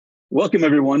Welcome,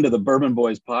 everyone, to the Bourbon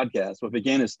Boys podcast. What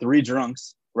began as three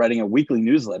drunks writing a weekly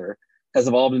newsletter has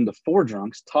evolved into four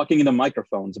drunks talking into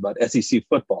microphones about SEC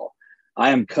football.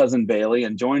 I am Cousin Bailey,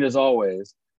 and joined as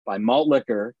always by Malt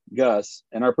Liquor, Gus,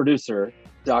 and our producer,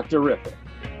 Dr. Riffick.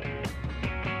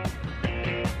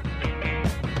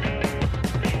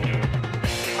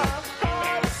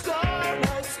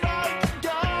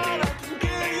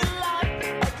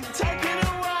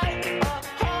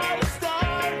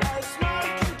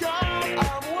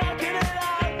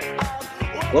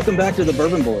 Welcome back to the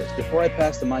Bourbon Boys. Before I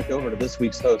pass the mic over to this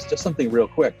week's host, just something real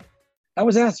quick. I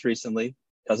was asked recently,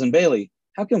 Cousin Bailey,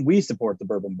 how can we support the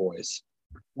Bourbon Boys?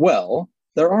 Well,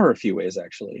 there are a few ways,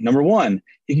 actually. Number one,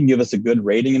 you can give us a good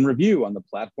rating and review on the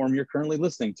platform you're currently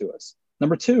listening to us.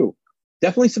 Number two,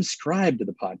 definitely subscribe to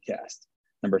the podcast.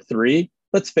 Number three,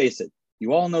 let's face it,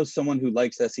 you all know someone who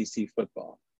likes SEC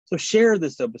football, so share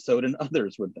this episode and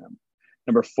others with them.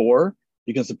 Number four,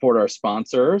 you can support our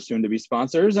sponsor, soon-to-be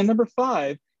sponsors. And number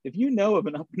five, if you know of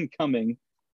an up-and-coming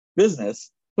business,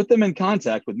 put them in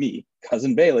contact with me,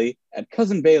 Cousin Bailey, at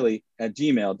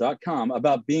cousinbailey@gmail.com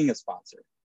about being a sponsor.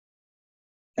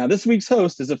 Now, this week's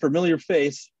host is a familiar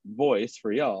voice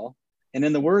for y'all. And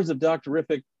in the words of Dr.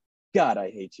 Riffick, God,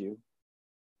 I hate you.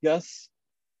 Gus,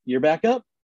 you're back up?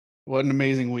 What an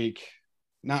amazing week.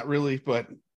 Not really, but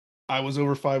I was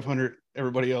over 500.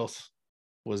 Everybody else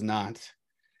was not.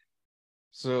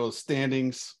 So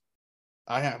standings,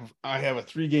 I have a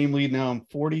 3-game lead now. I'm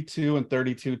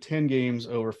 42-32, 10 games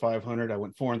over 500. I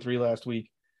went 4-3 last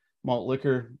week. Malt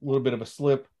Liquor, a little bit of a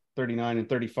slip,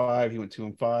 39-35. He went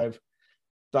 2-5.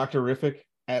 Dr. Riffick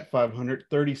at 500,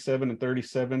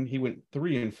 37-37. He went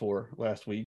 3-4 last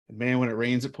week. And man, when it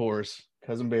rains, it pours.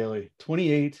 Cousin Bailey,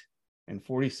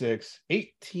 28-46,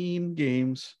 18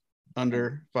 games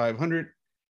under 500.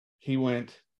 He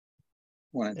went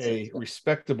a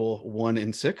respectable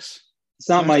 1-6. It's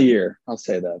not my year. I'll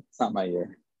say that. It's not my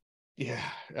year. Yeah,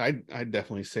 I'd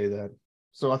definitely say that.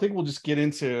 So I think we'll just get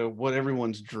into what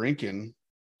everyone's drinking.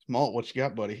 Malt, what you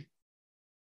got, buddy?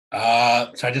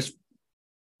 So I just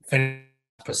finished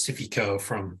Pacifico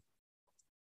from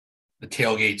the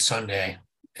tailgate Sunday,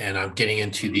 and I'm getting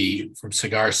into from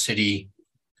Cigar City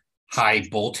High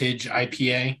Voltage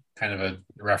IPA, kind of a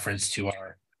reference to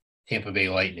our Tampa Bay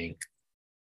Lightning.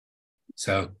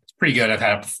 So it's pretty good. I've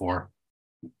had it before.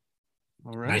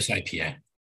 All right. Nice IPA.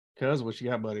 Cuz, what you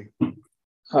got, buddy?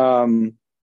 I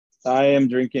am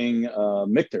drinking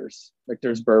Michter's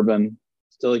bourbon.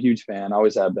 Still a huge fan.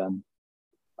 Always have been.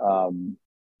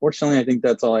 Fortunately, I think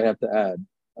that's all I have to add.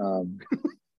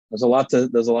 There's a lot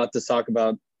to talk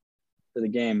about for the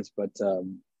games, but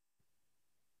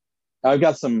I've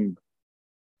got some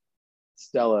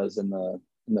Stellas in the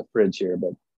fridge here,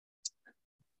 but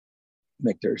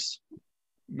Michter's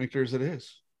it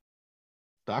is.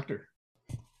 Doctor.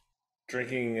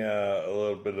 Drinking a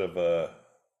little bit of a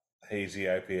hazy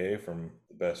IPA from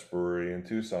the best brewery in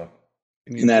Tucson.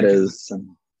 And that is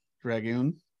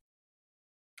Dragoon.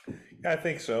 Yeah, I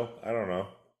think so. I don't know.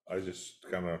 I just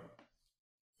kind of.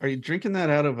 Are you drinking that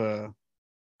out of a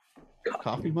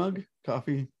coffee mug?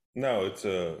 Coffee? No, it's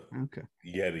a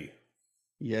Yeti.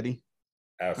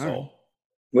 Asshole. Right.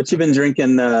 What you been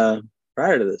drinking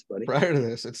prior to this, buddy? Prior to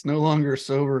this, it's no longer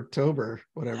Sobertober,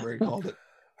 whatever he called it.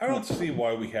 I don't see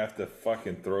why we have to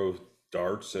fucking throw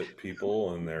darts at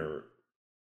people and their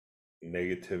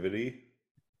negativity.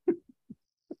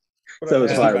 So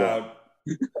it's Fireball.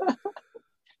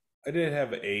 I did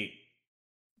have 8,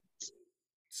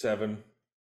 7.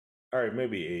 All right,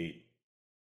 maybe 8.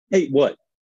 8 what?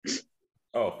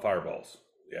 Oh, Fireballs.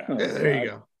 Yeah. Yeah, there you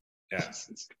go. Yeah.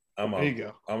 There you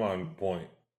go. I'm on point.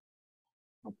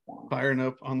 Firing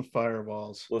up on the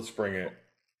Fireballs. Let's bring it.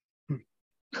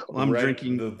 Well, I'm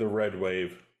drinking the red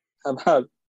wave. How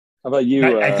about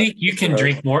you? I think you can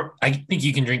drink more. I think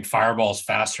you can drink Fireballs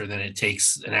faster than it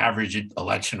takes an average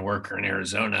election worker in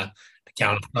Arizona to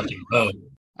count a fucking vote.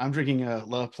 I'm drinking a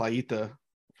La Playita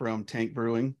from Tank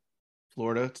Brewing,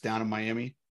 Florida. It's down in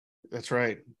Miami. That's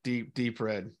right. Deep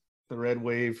red. The red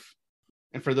wave.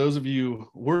 And for those of you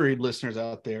worried listeners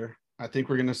out there, I think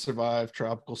we're going to survive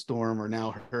Tropical Storm or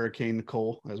now Hurricane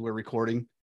Nicole as we're recording,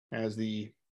 as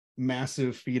the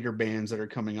massive feeder bands that are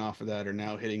coming off of that are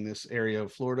now hitting this area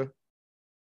of Florida.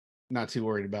 Not too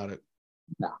worried about it.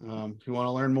 No. If you want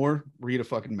to learn more, read a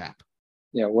fucking map.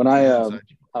 Yeah, when I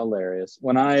hilarious.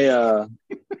 When I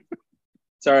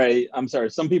I'm sorry.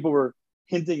 Some people were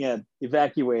hinting at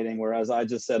evacuating, whereas I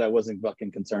just said I wasn't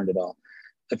fucking concerned at all.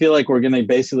 I feel like we're going to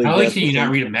basically. Not only can you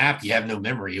not read a map, you have no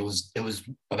memory. It was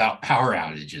about power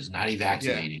outages, not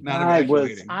evacuating. Yeah, not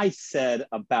evacuating. I said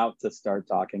about to start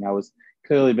talking. I was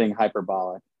clearly being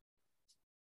hyperbolic.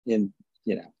 in,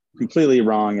 completely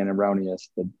wrong and erroneous,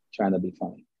 but trying to be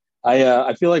funny.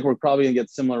 I feel like we're probably gonna get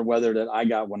similar weather that I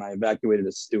got when I evacuated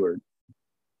a Stewart.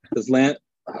 Because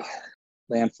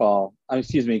landfall.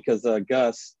 Excuse me, because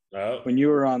Gus, when you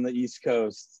were on the East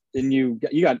Coast, didn't you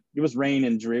got it was rainy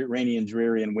and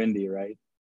dreary and windy, right?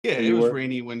 Yeah, it was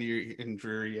rainy, windy, and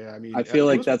dreary. Yeah, I mean, I feel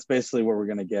like that's basically what we're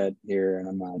gonna get here, and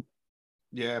I'm not.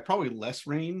 Yeah, probably less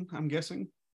rain, I'm guessing.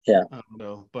 Yeah. I don't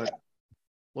know, but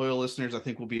loyal listeners, I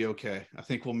think we'll be okay. I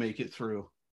think we'll make it through.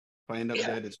 If I end up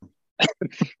dead, it's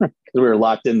because we were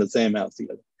locked in the same house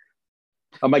together.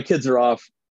 My kids are off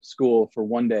school for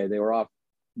one day. They were off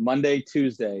Monday,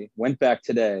 Tuesday, went back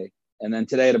today, and then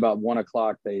today at about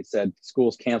 1:00 they said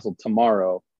school's canceled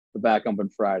tomorrow, but back up on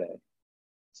Friday.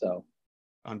 So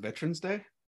on Veterans Day,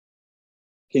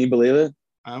 can you believe it?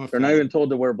 They're not even told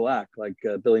to wear black. Like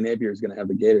Billy Napier is going to have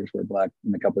the Gators wear black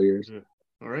in a couple of years.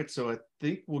 All right, so I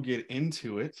think we'll get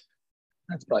into it.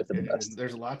 That's probably for the best.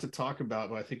 There's a lot to talk about,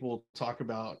 but I think we'll talk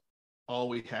about all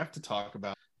we have to talk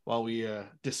about while we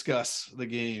discuss the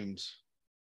games.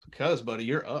 Because, buddy,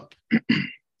 you're up.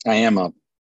 I am up.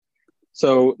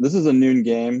 So this is a noon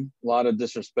game. A lot of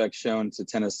disrespect shown to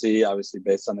Tennessee, obviously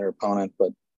based on their opponent,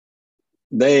 but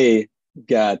they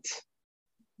got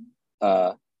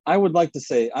I would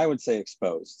say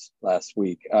exposed last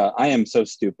week. I am so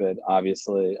stupid,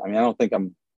 obviously. I mean, I don't think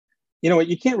I'm, what,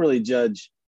 you can't really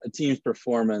judge a team's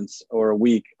performance or a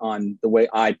week on the way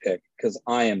I pick because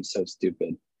I am so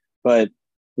stupid. But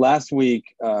last week,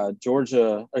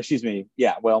 Georgia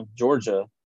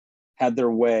had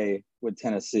their way with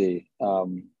Tennessee,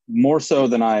 more so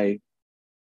than I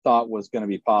thought was going to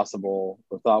be possible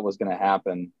or thought was going to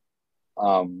happen.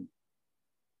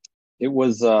 It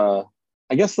was,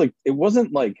 I guess, like, it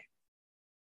wasn't like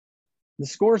the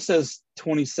score says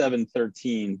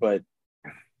 27-13, but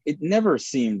it never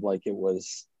seemed like it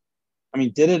was. I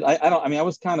mean, did it? I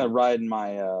was kind of riding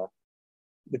my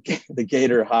the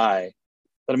Gator high,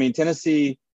 but I mean,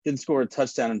 Tennessee didn't score a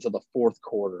touchdown until the fourth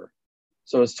quarter,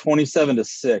 so it's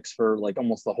 27-6 for like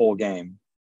almost the whole game.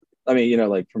 I mean,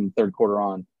 like from third quarter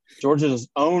on, Georgia just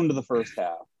owned the first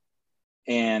half,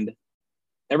 and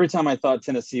every time I thought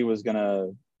Tennessee was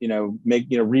gonna,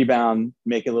 rebound,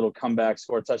 make a little comeback,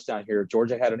 score a touchdown here,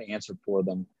 Georgia had an answer for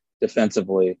them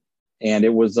defensively, and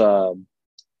it was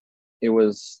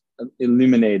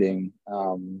illuminating.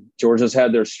 Georgia's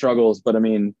had their struggles, but I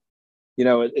mean,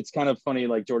 it's kind of funny.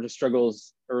 Like Georgia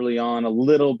struggles early on a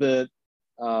little bit.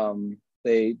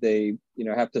 They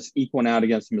have to eke one out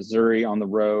against Missouri on the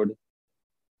road,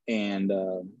 and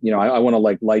I want to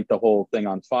like light the whole thing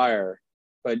on fire.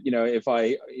 But if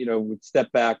I would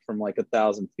step back from like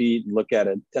 1,000 feet and look at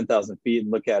it, 10,000 feet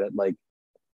and look at it, like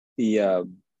the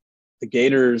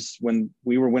Gators, when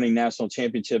we were winning national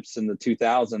championships in the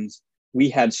 2000s, we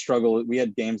had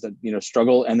games that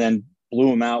struggle and then blew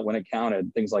them out when it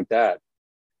counted, things like that.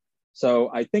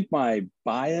 So I think my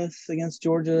bias against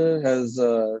Georgia has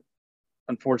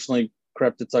unfortunately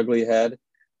crept its ugly head.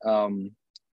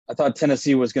 I thought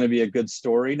Tennessee was going to be a good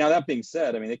story. Now, that being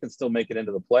said, I mean, they can still make it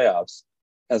into the playoffs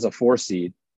as a 4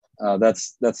 seed.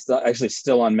 That's actually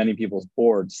still on many people's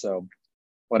boards. So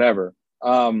whatever.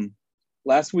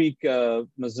 Last week,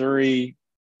 Missouri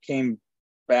came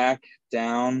back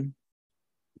down.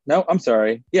 No, I'm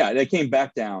sorry. Yeah, they came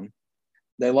back down.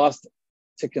 They lost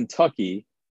to Kentucky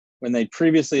when they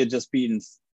previously had just beaten.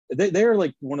 They're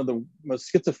like one of the most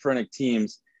schizophrenic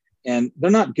teams, and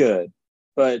they're not good.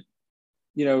 But,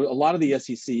 a lot of the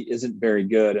SEC isn't very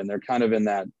good, and they're kind of in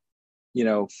that,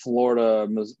 Florida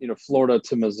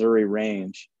to Missouri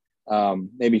range,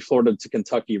 maybe Florida to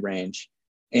Kentucky range.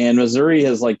 And Missouri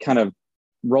has like kind of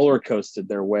roller coasted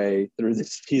their way through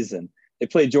this season. They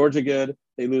play Georgia good.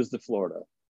 They lose to Florida.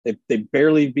 They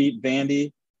barely beat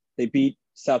Vandy. They beat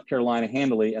South Carolina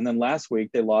handily. And then last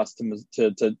week they lost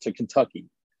to Kentucky.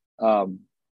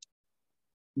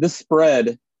 This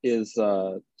spread is,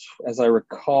 as I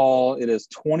recall, it is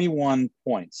 21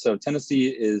 points. So Tennessee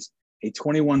is a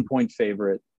 21-point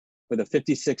favorite with a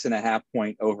 56.5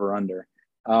 point over under.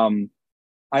 You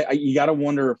got to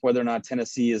wonder if whether or not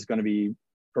Tennessee is going to be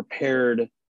prepared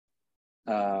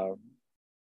to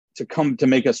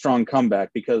make a strong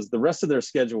comeback, because the rest of their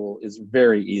schedule is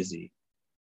very easy.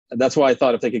 And that's why I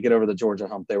thought if they could get over the Georgia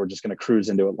hump, they were just going to cruise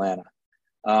into Atlanta.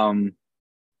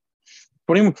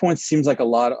 21 points seems like a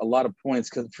lot of points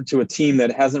to a team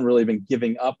that hasn't really been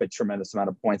giving up a tremendous amount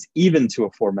of points, even to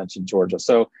aforementioned Georgia.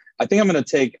 So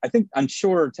I'm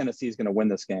sure Tennessee is going to win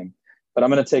this game, but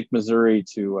I'm going to take Missouri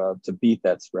to beat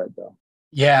that spread, though.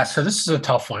 Yeah, so this is a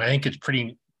tough one. I think it's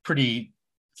pretty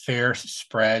fair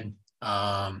spread.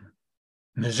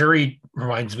 Missouri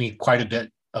reminds me quite a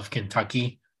bit of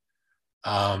Kentucky.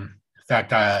 In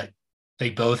fact, they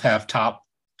both have top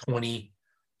 20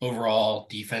 overall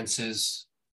defenses.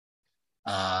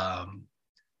 But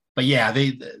yeah,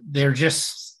 they're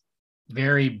just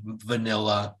very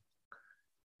vanilla.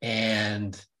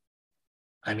 And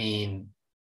I mean,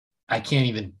 I can't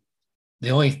even, the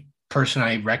only person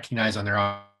I recognize on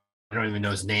I don't even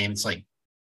know his name. It's like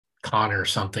Connor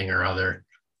something or other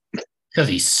because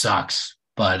he sucks.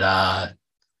 But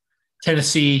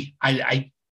Tennessee,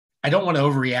 I don't want to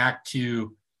overreact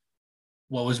to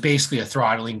what was basically a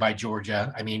throttling by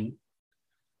Georgia. I mean,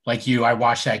 like you, I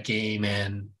watched that game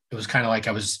and it was kind of like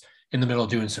I was in the middle of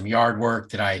doing some yard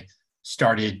work that I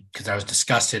started because I was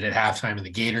disgusted at halftime of the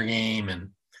Gator game and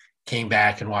came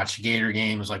back and watched the Gator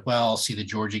game. I was like, well, I'll see the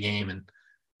Georgia game and,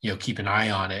 keep an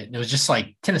eye on it. And it was just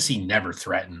like Tennessee never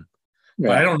threatened. Yeah.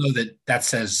 But I don't know that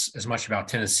says as much about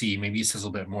Tennessee. Maybe it says a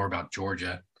little bit more about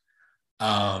Georgia.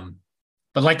 But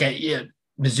like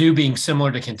Mizzou being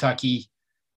similar to Kentucky,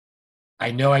 I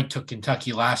know I took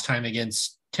Kentucky last time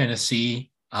against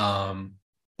Tennessee.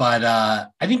 But I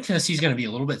think Tennessee's going to be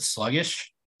a little bit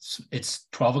sluggish. It's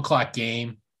 12 o'clock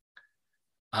game.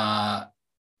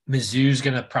 Mizzou's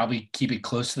going to probably keep it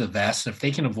close to the vest. If they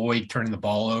can avoid turning the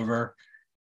ball over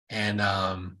and,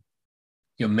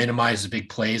 minimize the big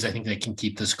plays, I think they can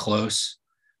keep this close.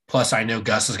 Plus, I know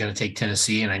Gus is going to take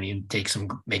Tennessee, and I need to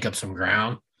make up some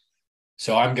ground.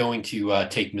 So I'm going to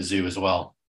take Mizzou as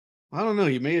well. I don't know.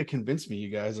 You may have convinced me, you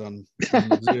guys, on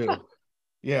Mizzou.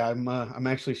 Yeah, I'm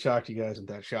actually shocked you guys. Isn't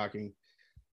that shocking?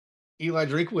 Eli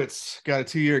Drinkwitz got a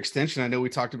 2-year extension. I know we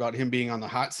talked about him being on the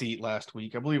hot seat last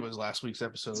week. I believe it was last week's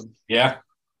episode. Yeah.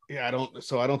 Yeah, I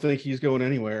don't think he's going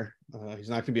anywhere. He's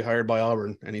not going to be hired by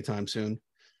Auburn anytime soon.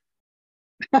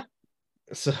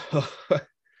 So,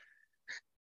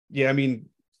 yeah, I mean,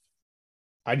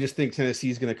 I just think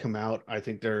Tennessee's going to come out. I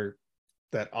think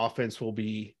that offense will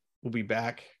be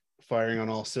back firing on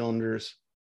all cylinders.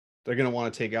 They're going to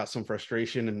want to take out some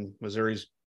frustration, and Missouri's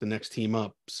the next team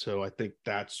up. So I think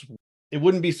it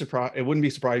wouldn't be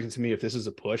surprising to me if this is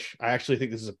a push. I actually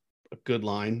think this is a good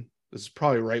line. This is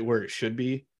probably right where it should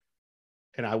be.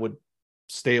 And I would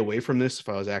stay away from this if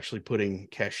I was actually putting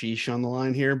Kashish on the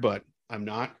line here, but I'm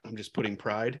not. I'm just putting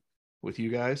pride with you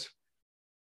guys.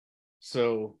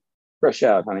 So fresh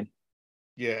out, honey.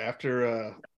 Yeah,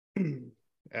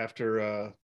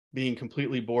 after being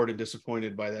completely bored and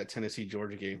disappointed by that Tennessee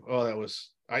Georgia game. Oh, that was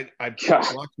I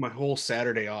blocked my whole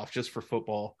Saturday off just for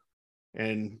football,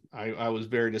 and I was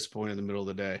very disappointed in the middle of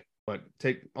the day. But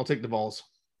I'll take the balls.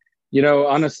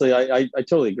 Honestly, I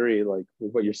totally agree. Like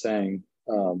with what you're saying,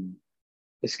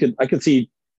 I could see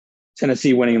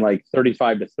Tennessee winning like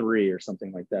 35-3 or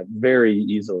something like that very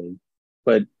easily.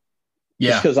 But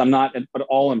yeah, just because I'm not at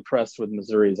all impressed with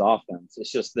Missouri's offense,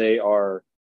 it's just they are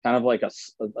kind of like a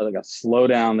slow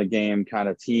down the game kind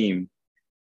of team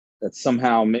that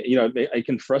somehow they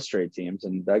can frustrate teams,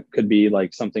 and that could be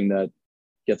like something that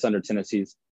gets under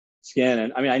Tennessee's skin.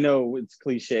 And I mean, I know it's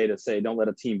cliche to say don't let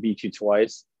a team beat you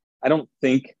twice. I don't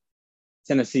think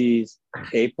Tennessee's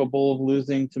capable of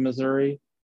losing to Missouri,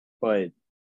 but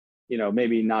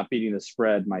maybe not beating the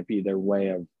spread might be their way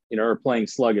of or playing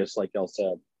sluggish, like y'all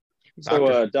said.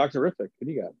 So, Dr. Riffick, what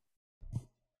do you got?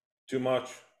 Too much.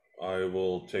 I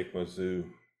will take Mizzou.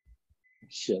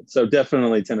 Shit. So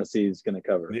definitely Tennessee's going to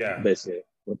cover. Yeah. Basically.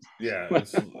 Yeah.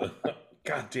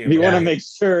 God damn it. If you want to make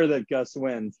sure that Gus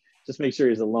wins, just make sure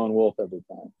he's a lone wolf every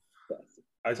time.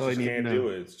 I just can't do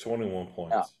it. It's 21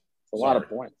 points. Yeah, it's a lot of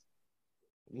points.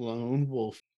 Lone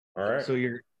wolf. All right. So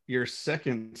your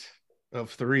second of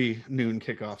 3 noon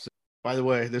kickoffs. By the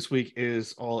way, this week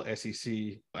is all SEC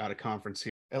out of conference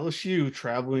here. LSU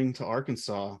traveling to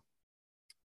Arkansas.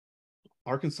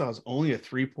 Arkansas is only a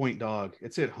 3-point dog.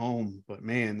 It's at home, but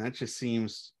man, that just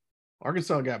seems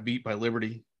Arkansas got beat by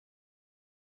Liberty,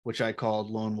 which I called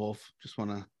Lone Wolf. Just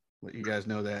want to let you guys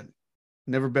know that.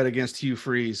 Never bet against Hugh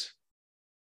Freeze.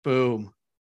 Boom.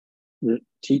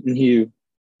 Cheating Hugh.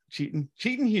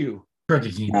 Cheating Hugh.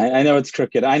 I know it's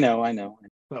crooked. I know.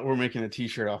 But we're making a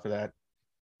t-shirt off of that.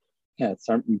 Yeah, it's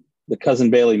the Cousin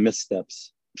Bailey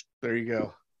missteps. There you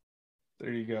go.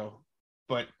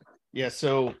 But yeah,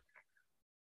 so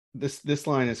this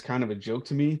line is kind of a joke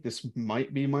to me. This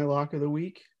might be my lock of the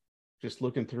week. Just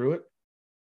looking through it.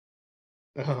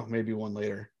 Oh, maybe one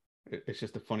later. It's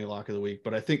just a funny lock of the week.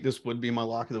 But I think this would be my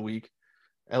lock of the week.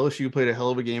 LSU played a hell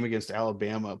of a game against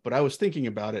Alabama. But I was thinking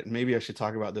about it, and maybe I should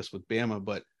talk about this with Bama.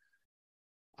 But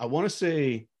I want to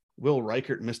say Will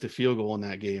Reichert missed a field goal in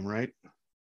that game, right?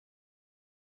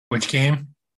 Which game?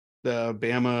 The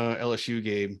Bama LSU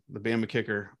game, the Bama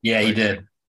kicker. Yeah, he did.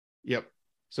 Yep.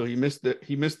 So he missed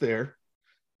there.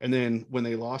 And then when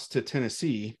they lost to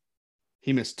Tennessee,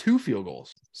 he missed 2 field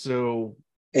goals. So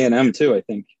A&M too, I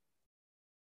think.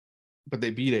 But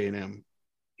they beat A&M.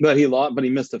 But he lost. But he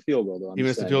missed a field goal though. He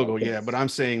missed a field goal, yeah. But I'm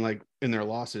saying like in their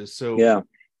losses. So yeah,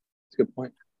 that's a good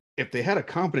point. If they had a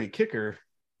competent kicker,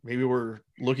 maybe we're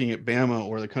looking at Bama,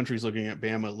 or the country's looking at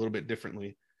Bama a little bit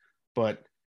differently. But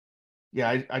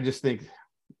yeah, I just think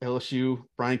LSU,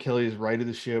 Brian Kelly is right of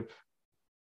the ship.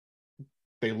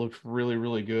 They looked really,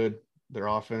 really good. Their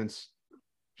offense.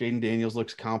 Jaden Daniels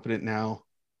looks competent now.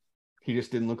 He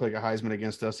just didn't look like a Heisman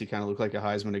against us. He kind of looked like a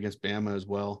Heisman against Bama as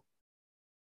well.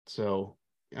 So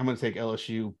I'm going to take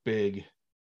LSU big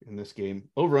in this game.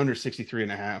 Over under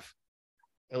 63.5.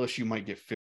 LSU might get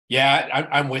 50. Yeah,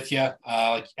 I'm with you.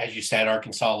 As you said,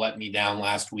 Arkansas let me down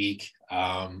last week.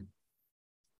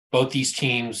 Both these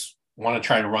teams want to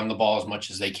try to run the ball as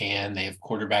much as they can. They have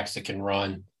quarterbacks that can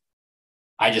run.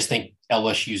 I just think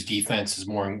LSU's defense is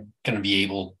more going to be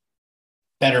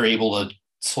better able to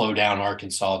slow down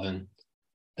Arkansas than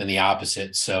the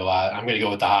opposite. So I'm going to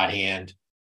go with the hot hand,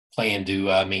 plan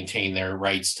to maintain their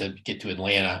rights to get to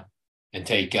Atlanta and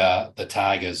take the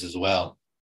Tigers as well.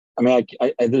 I mean,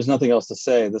 I there's nothing else to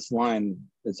say. This line,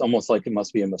 it's almost like it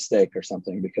must be a mistake or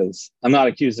something, because I'm not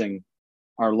accusing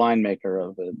our line maker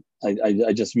of it.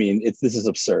 I just mean this is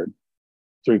absurd.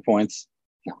 3 points.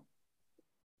 No.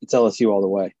 It's LSU all the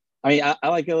way. I mean, I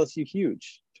like LSU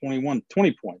huge. 20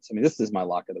 points. I mean, this is my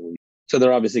lock of the week. So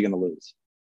they're obviously going to lose.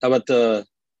 How about the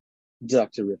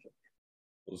Dr. Terrific?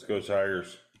 Let's go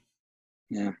Tigers.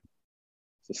 Yeah.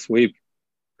 It's a sweep.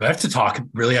 We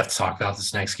really have to talk about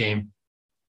this next game.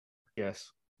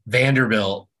 Yes.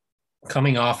 Vanderbilt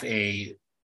coming off I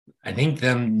think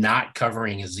them not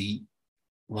covering it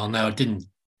didn't.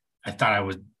 I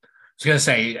was going to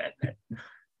say,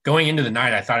 going into the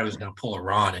night, I thought I was going to pull a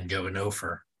Ron and go an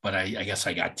over, but I guess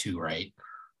I got 2 right.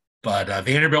 But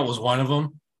Vanderbilt was one of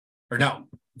them. Or no,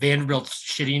 Vanderbilt's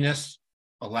shittiness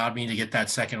allowed me to get that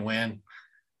second win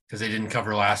because they didn't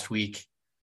cover last week.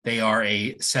 They are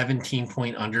a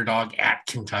 17-point underdog at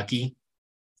Kentucky.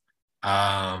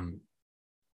 That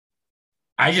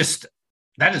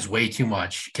is way too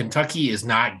much. Kentucky is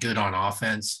not good on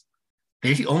offense.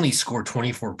 They only score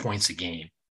 24 points a game.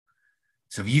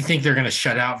 So if you think they're going to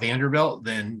shut out Vanderbilt,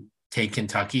 then take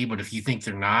Kentucky. But if you think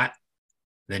they're not,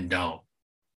 then don't.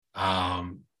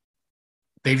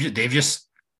 They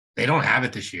don't have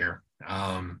it this year.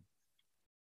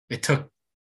 It took,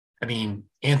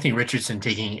 Anthony Richardson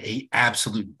taking an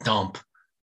absolute dump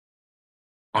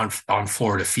on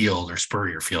Florida Field or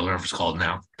Spurrier Field, whatever it's called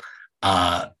now,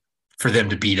 for them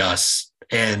to beat us.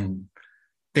 And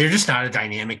they're just not a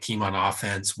dynamic team on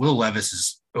offense. Will Levis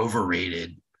is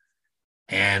overrated.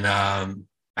 And I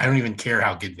don't even care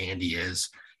how good Vandy is.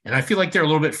 And I feel like they're a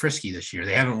little bit frisky this year.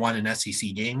 They haven't won an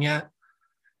SEC game yet.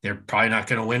 They're probably not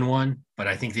going to win one, but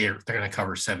I think they're going to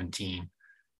cover 17.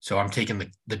 So I'm taking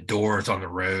the Doors on the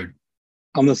road.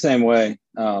 I'm the same way.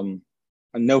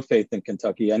 No faith in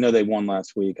Kentucky. I know they won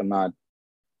last week. I'm not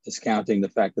discounting the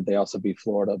fact that they also beat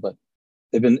Florida, but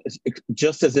they've been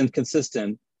just as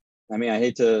inconsistent. I mean, I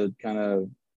hate to kind of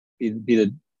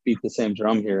beat the same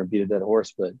drum here and beat a dead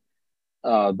horse, but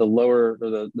the lower or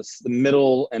the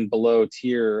middle and below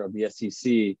tier of the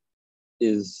SEC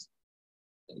is,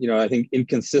 I think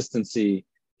inconsistency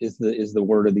is the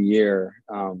word of the year.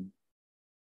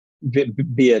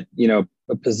 Be it,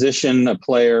 a position, a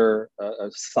player, a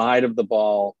side of the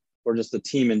ball, or just the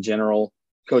team in general,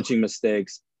 coaching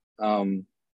mistakes.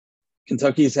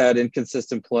 Kentucky's had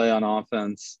inconsistent play on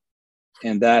offense,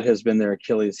 and that has been their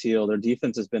Achilles heel. Their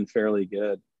defense has been fairly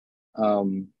good,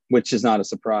 which is not a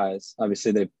surprise.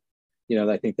 Obviously,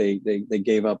 I think they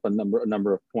gave up a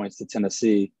number of points to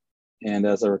Tennessee. And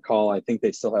as I recall, I think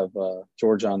they still have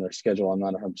Georgia on their schedule. I'm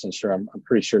not 100% sure. I'm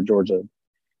pretty sure Georgia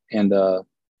and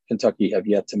Kentucky have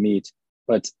yet to meet.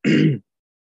 But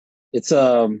it's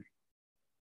and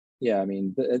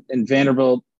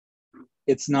Vanderbilt,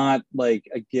 it's not like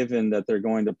a given that they're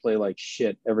going to play like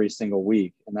shit every single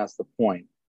week, and that's the point.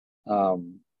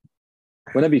 Wouldn't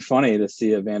it be funny to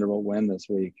see a Vanderbilt win this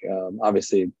week?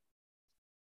 Obviously,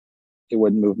 it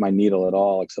wouldn't move my needle at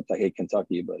all, except I hate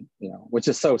Kentucky, but, which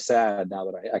is so sad now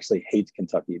that I actually hate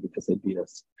Kentucky because they beat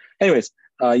us. Anyways,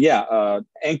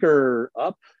 anchor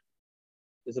up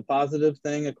is a positive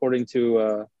thing, according to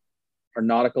our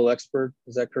nautical expert.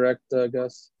 Is that correct,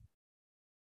 Gus?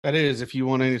 That is, if you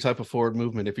want any type of forward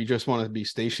movement. If you just want to be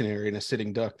stationary in a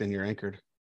sitting duck, then you're anchored.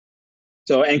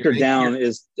 So anchor down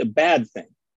is a bad thing.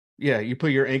 Yeah, you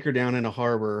put your anchor down in a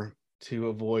harbor to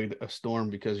avoid a storm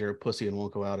because you're a pussy and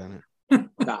won't go out in it.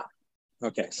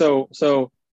 Okay, so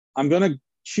I'm going to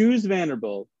choose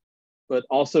Vanderbilt, but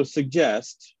also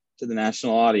suggest to the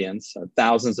national audience,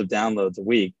 thousands of downloads a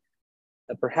week,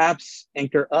 that perhaps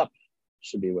Anchor Up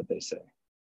should be what they say.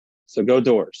 So go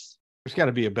Doors. There's got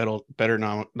to be a better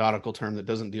nautical term that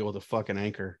doesn't deal with a fucking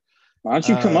anchor. Why don't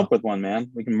you come up with one, man?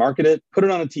 We can market it. Put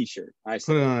it on a T-shirt.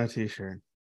 Put it on a T-shirt.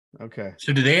 Okay.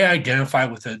 So do they identify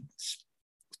with a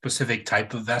specific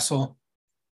type of vessel?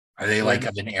 Are they like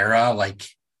of an era, like?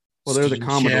 Well, they're the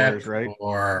Commodores, right?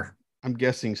 Or I'm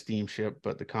guessing steamship,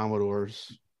 but the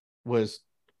Commodores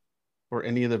were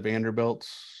any of the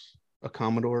Vanderbilts a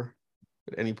Commodore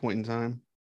at any point in time?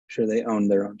 I'm sure they own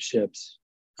their own ships.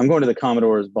 I'm going to the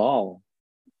Commodores ball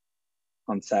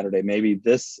on Saturday. Maybe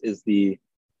this is the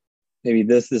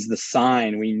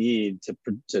sign we need to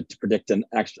predict an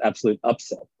absolute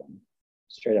upset,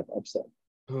 straight up upset.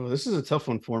 Oh, this is a tough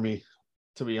one for me,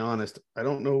 to be honest. I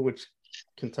don't know which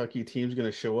Kentucky team's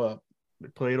going to show up. They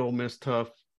played Ole Miss tough.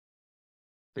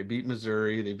 They beat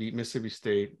Missouri. They beat Mississippi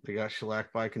State. They got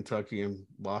shellacked by Kentucky and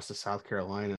lost to South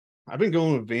Carolina. I've been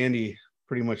going with Vandy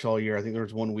pretty much all year. I think there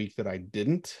was 1 week that I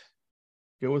didn't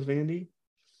go with Vandy.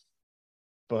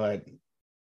 But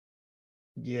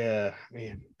yeah,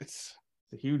 man, it's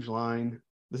a huge line.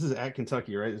 This is at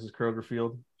Kentucky, right? This is Kroger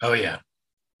Field. Oh yeah,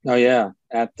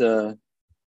 at the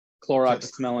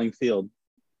Clorox-smelling field.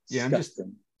 Yeah,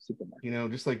 Disgusting.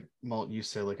 Supermarket. Just like Malt, you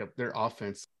said, like their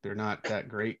offense, they're not that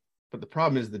great. But the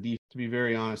problem is the defense. To be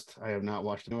very honest, I have not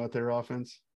watched about their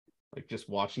offense. Like just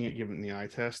watching it, giving the eye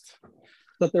test. I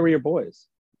thought they were your boys.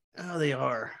 Oh, they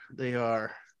are.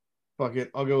 Fuck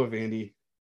it, I'll go with Vandy.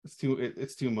 It's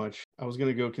too much. I was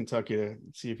gonna go Kentucky to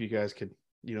see if you guys could,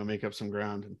 make up some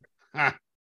ground. And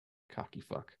cocky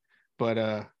fuck. But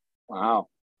wow.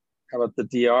 How about the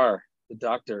DR, the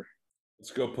doctor?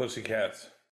 Let's go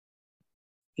Pussycats.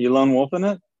 You lone wolf in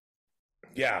it?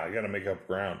 Yeah, I got to make up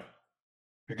ground.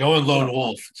 you're going lone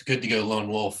wolf. It's good to go lone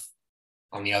wolf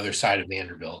on the other side of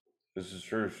Vanderbilt. This is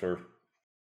true, sir.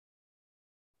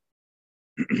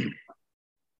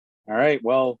 All right.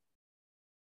 Well,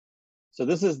 so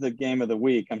this is the game of the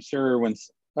week. I'm sure I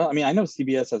know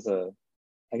CBS has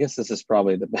I guess this is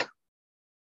probably the best.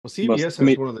 Well,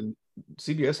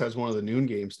 CBS has one of the noon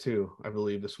games too, I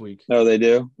believe, this week. No, they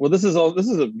do. Well, this is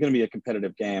going to be a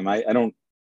competitive game. I don't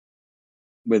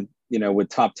with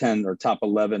top 10 or top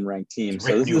 11 ranked teams.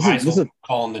 So this is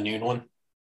calling the noon one.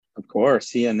 Of course,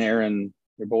 he and Aaron,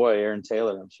 your boy Aaron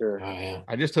Taylor, I'm sure. Oh yeah.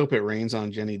 I just hope it rains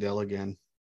on Jenny Dell again.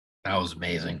 That was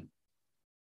amazing.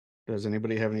 Does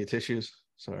anybody have any tissues?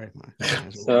 Sorry.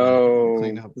 So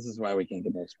this is why we can't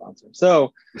get no sponsors.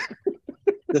 So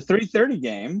the 3:30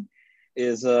 game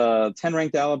is 10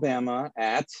 ranked Alabama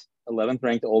at 11th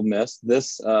ranked Ole Miss.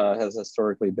 This has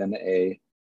historically been a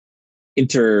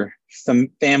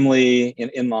family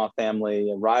and in-law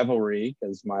family rivalry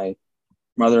because my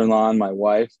mother-in-law and my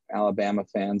wife, Alabama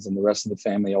fans, and the rest of the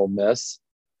family, Ole Miss.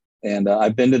 And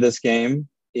I've been to this game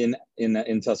in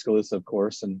Tuscaloosa, of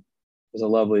course, and it was a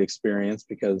lovely experience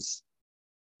because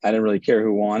I didn't really care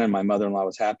who won, and my mother-in-law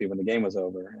was happy when the game was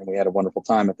over, and we had a wonderful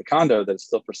time at the condo that is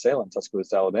still for sale in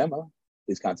Tuscaloosa, Alabama.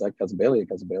 Please contact Cousin Bailey at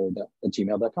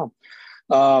cousinbailey@gmail.com.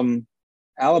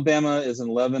 Alabama is an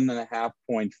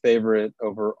 11.5-point favorite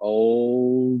over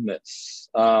Ole Miss.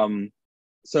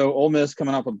 So Ole Miss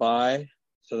coming off a bye.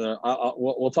 So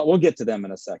we'll get to them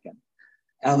in a second.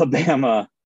 Alabama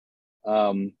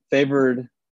favored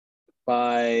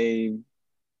by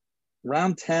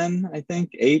around 10, I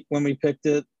think 8 when we picked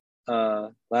it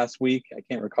last week. I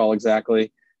can't recall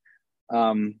exactly.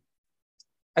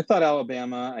 I thought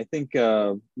Alabama. I think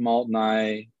Malt and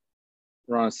I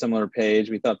were on a similar page.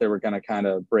 We thought they were going to kind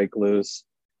of break loose.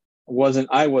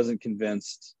 I wasn't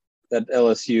convinced that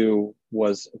LSU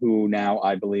was who now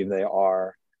I believe they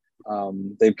are.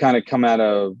 They've kind of come out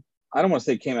of, I don't want to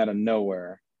say came out of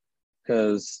nowhere,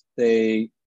 because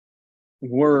they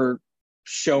were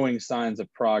showing signs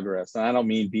of progress. And I don't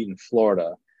mean beating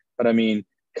Florida, but I mean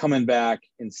coming back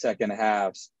in second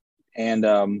halves. And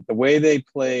the way they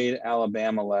played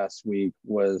Alabama last week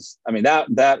was, I mean,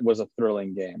 that was a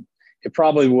thrilling game. It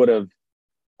probably would have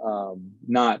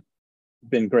not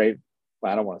been great.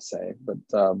 Well, I don't want to say, but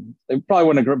it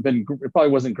probably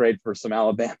wasn't great for some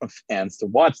Alabama fans to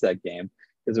watch that game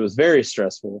because it was very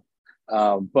stressful.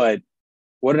 But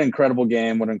what an incredible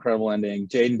game! What an incredible ending!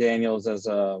 Jaden Daniels, as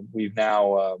we've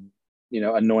now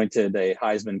anointed a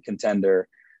Heisman contender,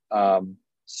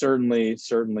 certainly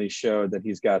showed that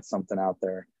he's got something out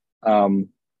there.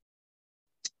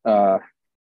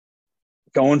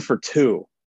 Going for 2,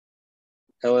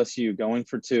 LSU going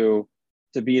for 2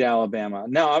 to beat Alabama.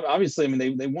 Now, obviously, I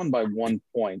mean, they won by 1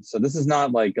 point. So this is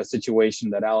not like a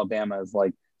situation that Alabama is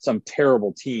like some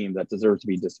terrible team that deserves to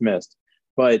be dismissed.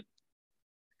 But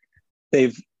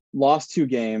they've lost 2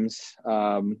 games.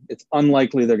 It's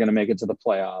unlikely they're going to make it to the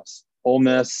playoffs. Ole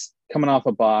Miss coming off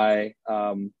a bye.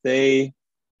 They,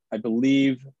 I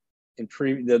believe, in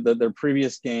their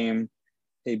previous game,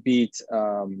 they beat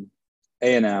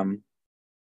A&M,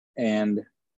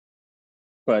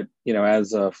 but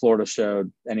as Florida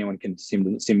showed, anyone can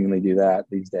seemingly do that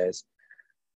these days.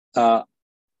 I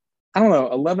don't know.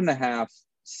 11.5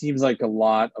 seems like a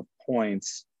lot of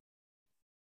points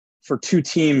for 2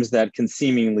 teams that can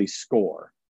seemingly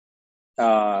score.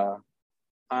 I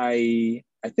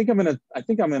think I'm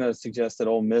gonna suggest that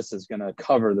Ole Miss is gonna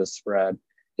cover this spread.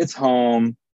 It's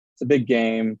home. It's a big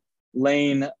game.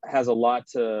 Lane has a lot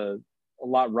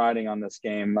riding on this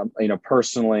game,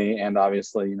 personally, and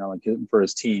obviously, like for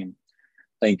his team,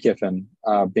 Lane Kiffin,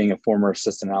 being a former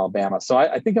assistant in Alabama. So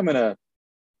I think I'm gonna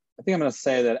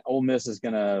say that Ole Miss is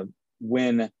gonna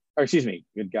win, or excuse me,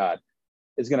 good God,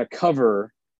 is gonna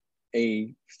cover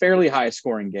a fairly high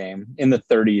scoring game in the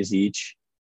 30s each.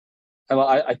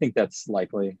 I think that's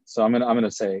likely. So I'm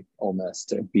gonna say Ole Miss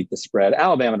to beat the spread.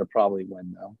 Alabama to probably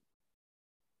win though.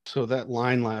 So that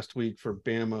line last week for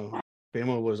Bama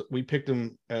we picked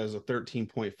them as a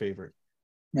 13-point favorite.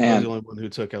 I was Man, the only one who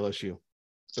took LSU.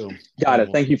 So got it.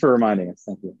 Thank you for reminding us.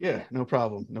 Thank you. Yeah, no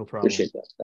problem. Appreciate that.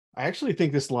 I actually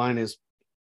think this line is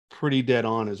pretty dead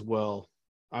on as well.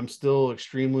 I'm still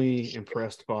extremely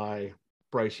impressed by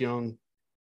Bryce Young.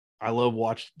 I love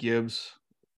watching Gibbs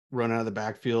run out of the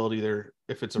backfield, either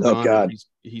if it's a run or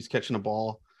he's catching a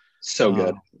ball. So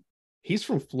good. He's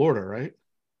from Florida, right?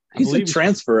 He's a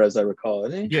transfer, as I recall,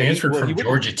 isn't he? Yeah, transferred from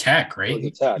Georgia Tech, right?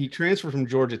 Georgia Tech. He transferred from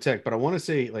Georgia Tech, but I want to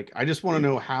say, I just want to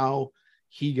know how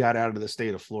he got out of the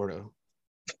state of Florida.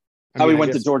 How he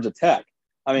went to Georgia Tech.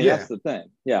 I mean, that's the thing.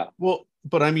 Yeah. Well,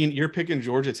 but I mean, you're picking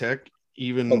Georgia Tech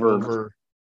even over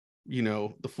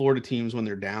the Florida teams when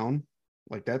they're down.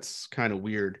 That's kind of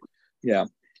weird. Yeah.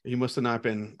 He must have not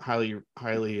been highly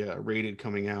rated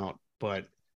coming out, but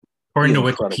according to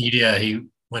Wikipedia, he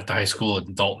went to high school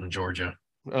in Dalton, Georgia.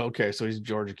 Oh, okay, so he's a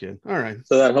Georgia kid. All right.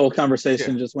 So that whole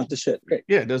conversation just went to shit. Great.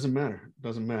 Yeah, it doesn't matter.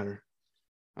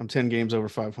 I'm 10 games over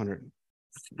 500.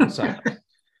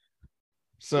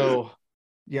 So,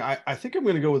 yeah, I think I'm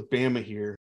going to go with Bama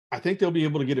here. I think they'll be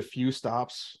able to get a few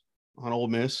stops on Ole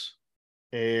Miss,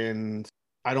 and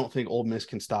I don't think Ole Miss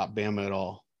can stop Bama at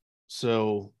all.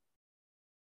 So,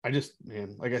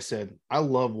 like I said, I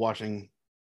love watching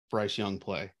Bryce Young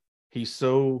play. He's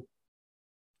so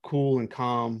cool and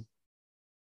calm.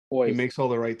 He makes all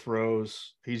the right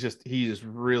throws. He is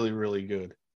really, really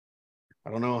good. I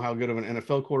don't know how good of an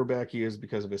NFL quarterback he is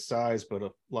because of his size, but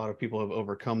a lot of people have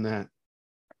overcome that.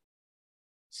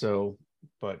 So,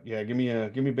 but yeah, give me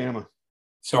Bama.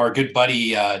 So our good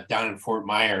buddy down in Fort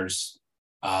Myers,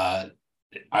 I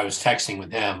was texting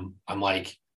with him. I'm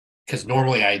like, because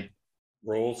normally I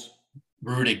root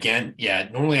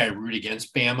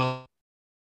against Bama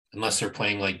unless they're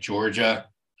playing Georgia.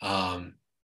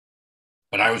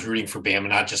 But I was rooting for Bama,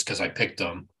 not just because I picked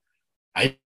them.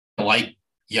 I like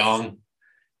Young,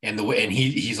 and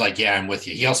he's like, yeah, I'm with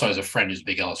you. He also has a friend who's a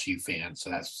big LSU fan, so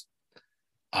that's.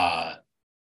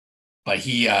 But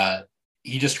he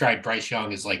described Bryce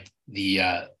Young as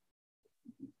the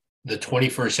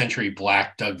 21st century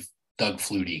black Doug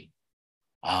Flutie.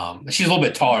 She's a little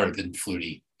bit taller than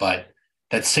Flutie, but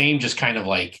that same just kind of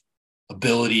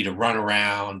ability to run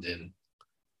around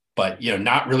but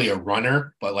not really a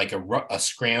runner, but a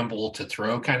scramble to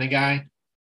throw kind of guy.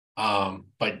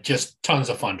 But just tons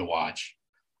of fun to watch.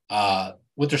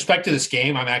 With respect to this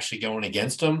game, I'm actually going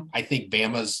against them. I think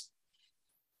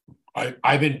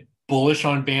I've been bullish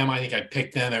on Bama. I think I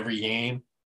picked them every game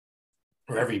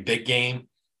or every big game,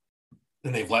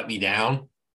 and they've let me down.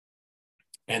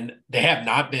 And they have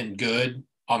not been good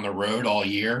on the road all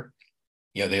year.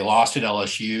 They lost at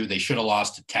LSU. They should have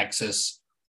lost to Texas.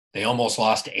 They almost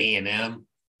lost to A&M.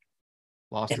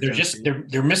 And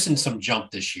they're missing some jump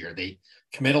this year. They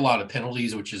commit a lot of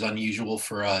penalties, which is unusual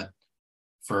for a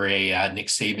Nick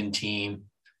Saban team.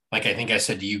 Like I think I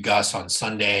said to you, Gus, on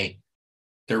Sunday,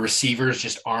 their receivers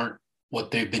just aren't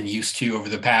what they've been used to over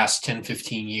the past 10,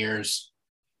 15 years.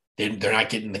 They're not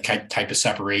getting the type of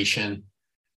separation.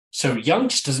 So Young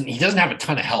just doesn't have a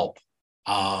ton of help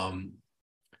other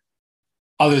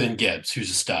than Gibbs,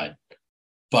 who's a stud.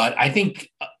 But I think,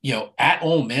 at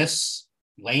Ole Miss,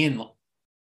 laying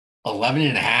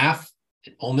 11.5,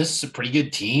 Ole Miss is a pretty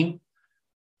good team.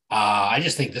 I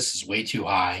just think this is way too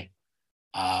high.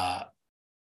 The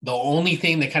only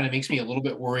thing that kind of makes me a little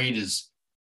bit worried is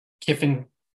Kiffin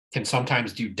can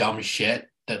sometimes do dumb shit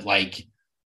that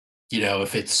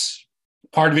if it's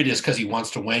part of it is because he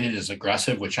wants to win and is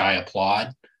aggressive, which I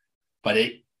applaud. But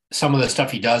some of the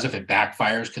stuff he does, if it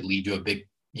backfires, could lead to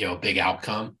a big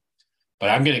outcome. But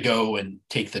I'm going to go and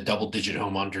take the double-digit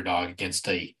home underdog against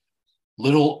a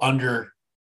little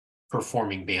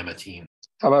underperforming Bama team.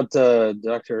 How about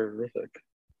Dr. Riffick?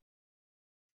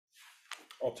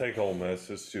 I'll take Ole Miss.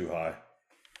 It's too high.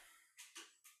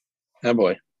 Oh,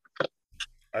 boy.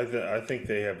 I think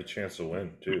they have a chance to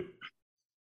win, too.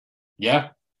 Yeah,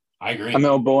 I agree. I'm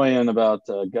elbowing about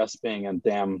Gus being a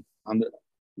damn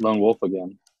lone wolf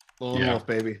again. Lone wolf,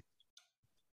 baby.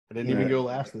 I didn't even go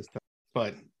last this time.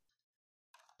 But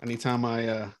anytime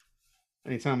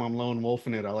I'm lone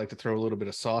wolfing it, I like to throw a little bit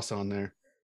of sauce on there.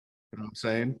 You know what I'm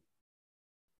saying?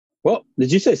 Well,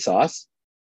 did you say sauce?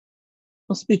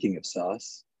 Well, speaking of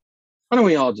sauce, why don't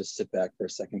we all just sit back for a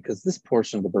second? Because this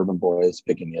portion of the Bourbon Boys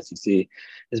Picking the SEC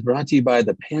is brought to you by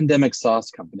the Pandemic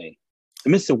Sauce Company.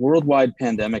 Amidst a worldwide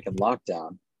pandemic and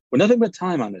lockdown, with nothing but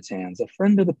time on his hands, a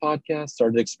friend of the podcast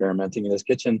started experimenting in his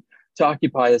kitchen to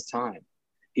occupy his time.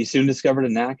 He soon discovered a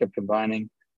knack of combining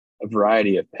a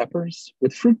variety of peppers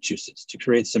with fruit juices to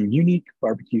create some unique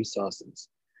barbecue sauces.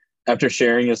 After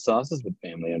sharing his sauces with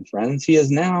family and friends, he has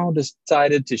now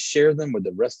decided to share them with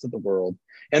the rest of the world,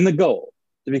 and the goal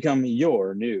to become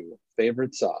your new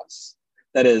favorite sauce.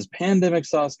 That is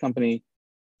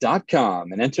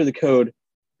pandemicsaucecompany.com, and enter the code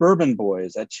Bourbon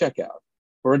Boys at checkout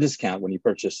for a discount. When you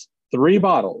purchase 3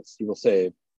 bottles, you will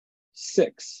save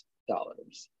 $6.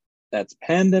 That's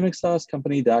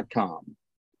pandemicsaucecompany.com.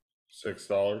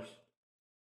 $6?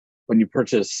 When you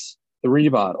purchase 3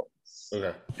 bottles.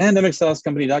 Okay.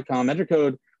 Pandemicsaucecompany.com. Enter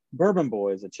code Bourbon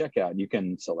Boys at checkout. You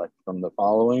can select from the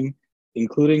following,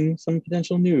 including some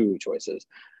potential new choices: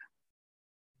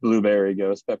 blueberry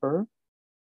ghost pepper,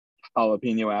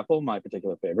 jalapeno apple, my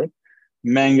particular favorite,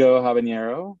 mango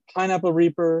habanero, pineapple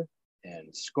reaper,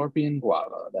 and scorpion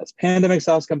guava. That's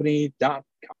pandemicsaucecompany.com.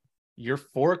 Your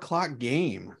 4:00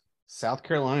 game, South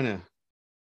Carolina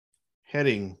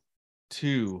heading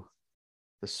to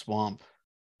the swamp.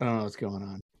 I don't know what's going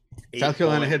on. South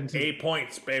Carolina heading to 8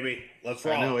 points, baby. Let's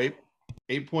roll. I know,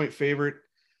 8-point favorite.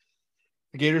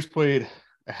 The Gators played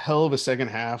a hell of a second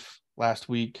half last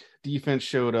week. Defense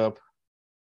showed up.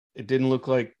 It didn't look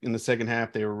like in the second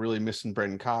half they were really missing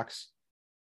Brenton Cox,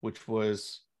 which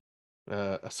was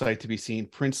a sight to be seen.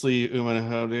 Princely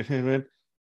Umanaho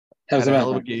had a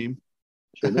hell of a game.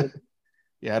 Sure did.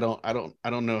 Yeah, I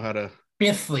don't know how to.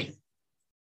 Biffley.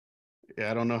 Yeah,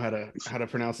 I don't know how to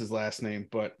pronounce his last name,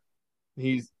 but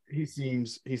he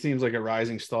seems like a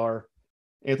rising star.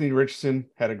 Anthony Richardson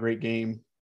had a great game.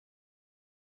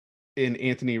 In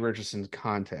Anthony Richardson's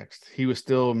context, he was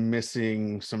still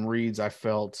missing some reads. I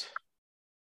felt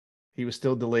he was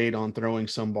still delayed on throwing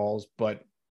some balls, but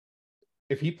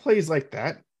if he plays like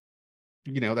that,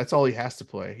 that's all he has to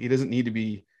play. He doesn't need to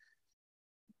be,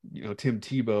 Tim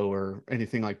Tebow or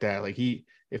anything like that. Like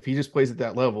if he just plays at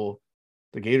that level,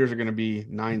 the Gators are going to be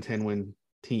 9-10 win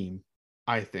team,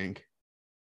 I think.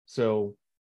 So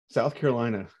South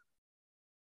Carolina,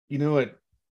 you know what?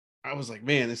 I was like,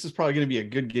 man, this is probably going to be a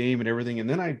good game and everything. And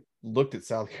then I looked at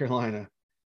South Carolina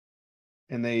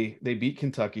and they beat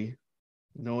Kentucky.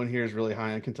 No one here is really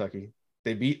high on Kentucky.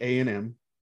 They beat A&M.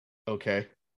 Okay.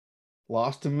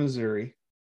 Lost to Missouri.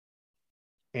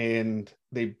 And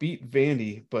they beat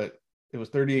Vandy, but it was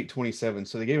 38-27.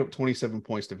 So they gave up 27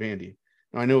 points to Vandy.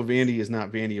 Now, I know Vandy is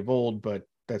not Vandy of old, but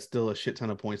that's still a shit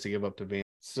ton of points to give up to Vandy.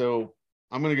 So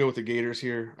I'm going to go with the Gators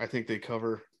here. I think they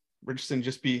cover. Richardson,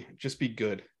 just be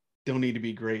good. Don't need to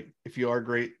be great. If you are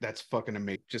great, that's fucking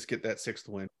amazing. Just get that 6th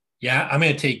win. Yeah, I'm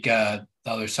going to take the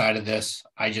other side of this.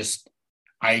 I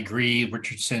agree.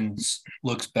 Richardson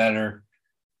looks better.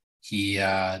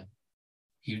 The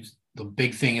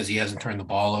big thing is he hasn't turned the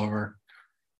ball over,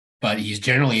 but he's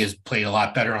generally has played a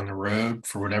lot better on the road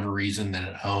for whatever reason than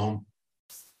at home.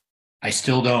 I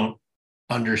still don't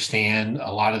understand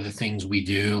a lot of the things we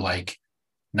do, like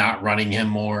not running him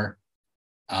more.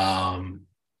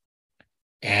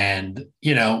 And,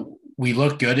 we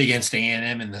looked good against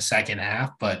A&M in the second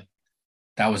half, but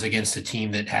that was against a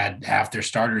team that had half their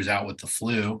starters out with the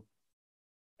flu.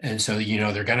 And so,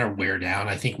 they're going to wear down.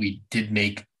 I think we did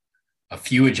make a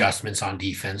few adjustments on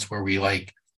defense where we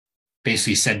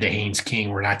basically said to Haynes King,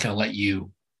 we're not going to let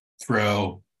you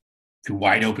throw to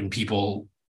wide open people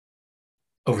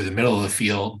over the middle of the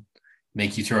field,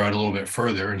 make you throw it a little bit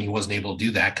further. And he wasn't able to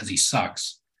do that because he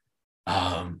sucks.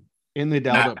 And they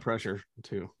dialed up pressure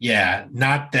too. Yeah.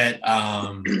 Not that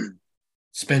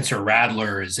Spencer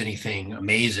Rattler is anything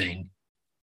amazing,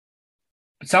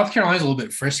 but South Carolina's a little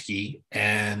bit frisky,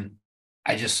 and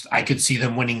I could see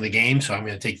them winning the game. So I'm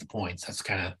going to take the points. That's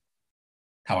kind of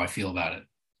how I feel about it.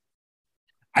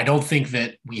 I don't think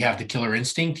that we have the killer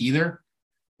instinct either.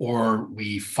 or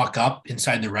we fuck up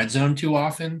inside the red zone too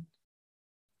often.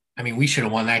 I mean, we should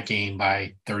have won that game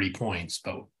by 30 points,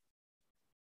 but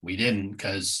we didn't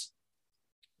because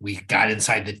we got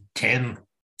inside the 10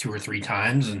 2 or 3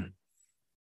 times and,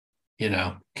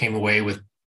 came away with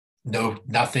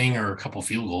nothing or a couple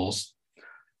field goals.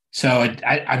 So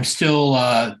I'm still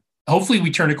hopefully we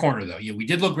turn a corner though. We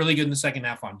did look really good in the second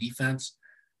half on defense.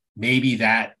 Maybe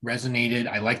that resonated.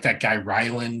 I like that guy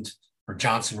Ryland or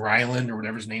Johnson Ryland or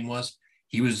whatever his name was.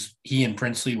 He and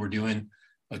Princely were doing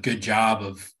a good job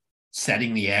of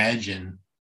setting the edge and,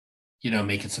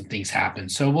 making some things happen.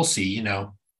 So we'll see,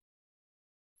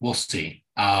 we'll see.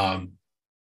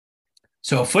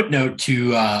 So a footnote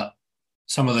to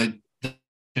some of the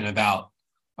about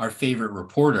our favorite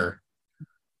reporter.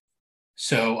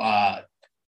 So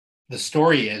the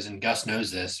story is, and Gus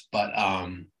knows this, but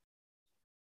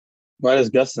why does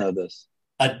Gus know this?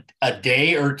 A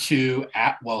day or two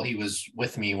he was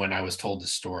with me when I was told the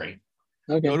story.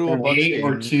 Okay. Go to a Bucs day game.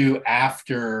 or two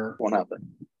after Won't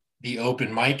happen. the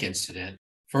open mic incident.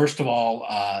 First of all,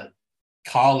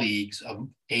 colleagues of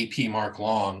AP Mark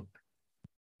Long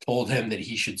told him that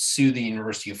he should sue the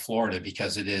University of Florida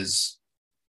because it is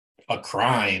a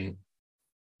crime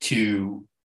to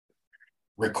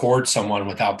record someone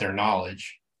without their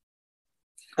knowledge.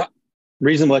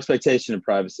 Reasonable expectation of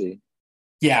privacy.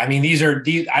 Yeah, I mean, these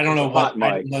I don't know what,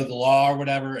 Mike. I don't know the law or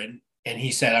whatever. And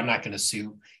he said, I'm not going to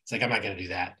sue. He's like, I'm not going to do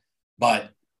that.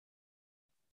 But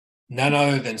none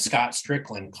other than Scott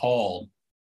Strickland called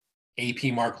AP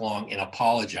Mark Long and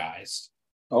apologized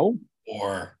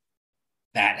for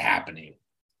that happening.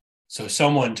 So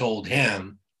someone told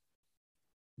him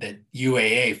that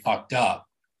UAA fucked up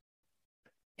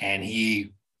and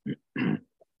he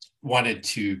wanted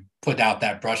to put out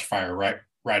that brush fire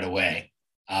right away.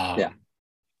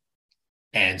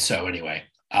 And so anyway,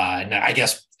 and I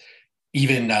guess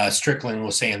even Strickland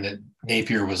was saying that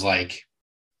Napier was like,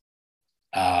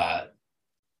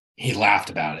 he laughed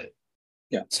about it.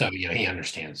 Yeah. So, he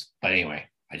understands. But anyway,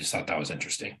 I just thought that was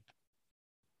interesting.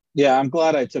 Yeah, I'm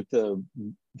glad I took the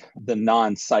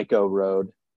non-psycho road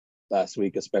last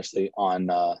week, especially on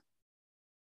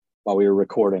while we were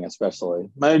recording, especially.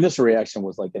 My initial reaction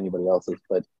was like anybody else's,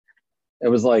 but it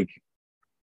was like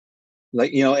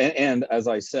and as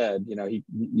I said,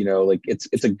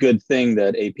 it's a good thing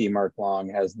that AP Mark Long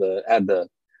had the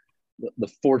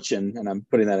fortune, and I'm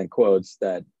putting that in quotes,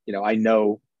 that I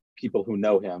know people who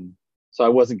know him, so I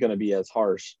wasn't going to be as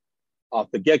harsh off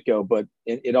the get-go, but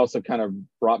it also kind of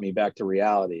brought me back to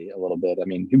reality a little bit. I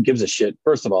mean, who gives a shit?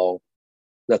 First of all,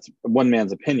 that's one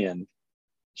man's opinion,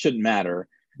 shouldn't matter.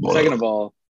 Second of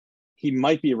all, he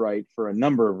might be right for a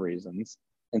number of reasons,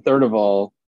 and third of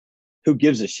all, who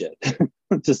gives a shit?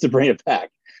 Just to bring it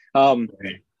back. I'm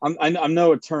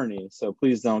no attorney, so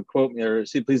please don't quote me, or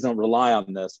please don't rely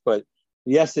on this. But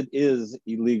yes, it is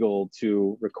illegal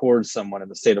to record someone in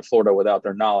the state of Florida without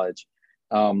their knowledge.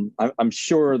 I'm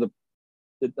sure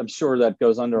that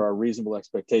goes under our reasonable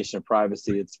expectation of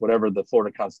privacy. It's whatever the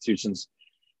Florida Constitution's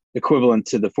equivalent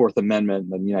to the Fourth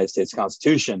Amendment in the United States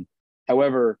Constitution.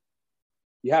 However,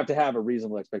 you have to have a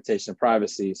reasonable expectation of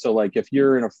privacy. So like if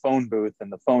you're in a phone booth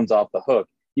and the phone's off the hook,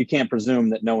 you can't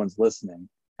presume that no one's listening.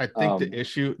 I think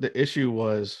the issue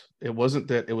was, it wasn't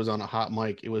that it was on a hot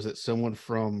mic. It was that someone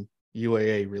from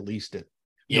UAA released it.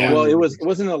 Yeah. Well, it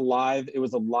wasn't a live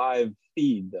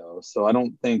feed though. So I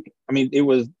don't think, it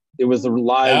was a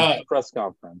live press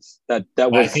conference that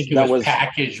was, I think it was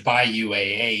packaged by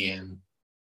UAA and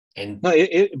no,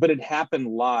 but it happened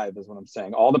live is what I'm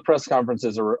saying. All the press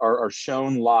conferences are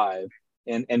shown live,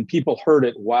 and people heard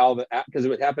it because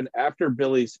it happened after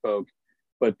Billy spoke,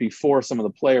 but before some of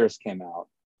the players came out.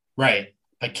 Right.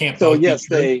 I can't. So yes,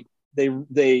 they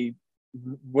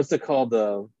what's it called?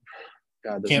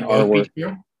 Can't R word.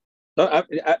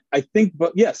 I think,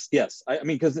 but yes.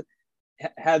 Because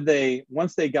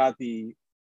once they got the,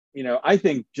 I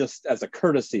think just as a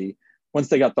courtesy, once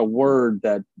they got the word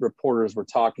that reporters were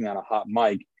talking on a hot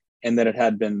mic and that it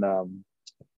had been,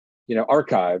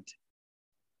 archived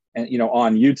and,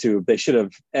 on YouTube, they should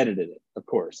have edited it. Of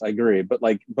course, I agree. But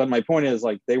my point is,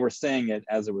 they were saying it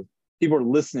as it was, people were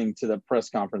listening to the press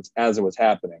conference as it was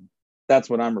happening. That's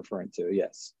what I'm referring to.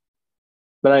 Yes.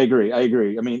 But I agree. I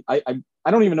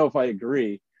don't even know if I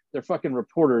agree. They're fucking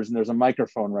reporters and there's a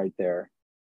microphone right there.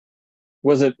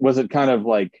 Was it kind of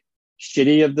like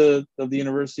shitty of the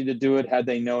university to do it had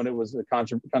they known it was a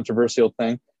controversial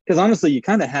thing? Because honestly, you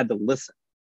kind of had to listen.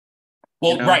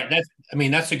 Well, right.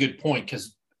 That's a good point,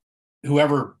 because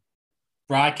whoever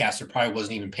broadcaster probably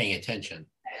wasn't even paying attention.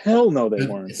 Hell no, they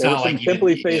weren't. They were some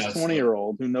pimply-faced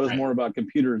 20-year-old who knows right. more about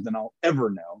computers than I'll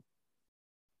ever know.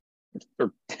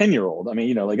 or 10-year-old. I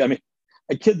mean,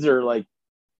 my kids are like,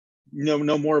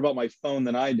 know more about my phone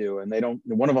than I do. And they don't,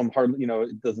 one of them hardly,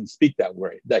 doesn't speak that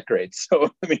great. So,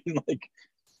 I mean, like,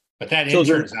 but that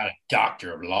children, intern's not a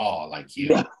doctor of law like you.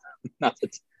 Yeah, not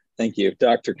that, thank you,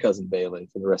 Dr. Cousin Bailey,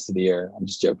 for the rest of the year. I'm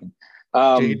just joking.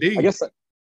 JD. I guess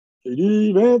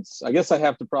JD Vance. I guess I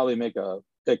have to probably make a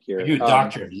pick here. Are you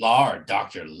Dr. Law or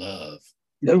Dr. Love?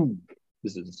 No,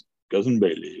 this is Cousin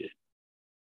Bailey.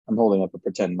 I'm holding up a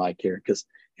pretend mic here because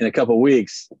in a couple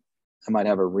weeks I might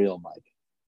have a real mic.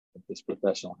 This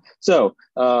professional. So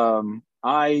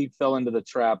I fell into the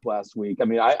trap last week. I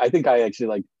mean, I think I actually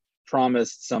like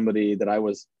promised somebody that I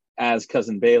was, as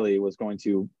Cousin Bailey, was going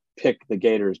to pick the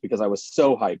Gators because I was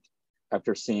so hyped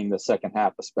after seeing the second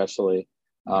half, especially.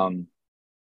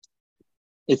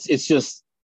 It's just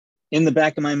in the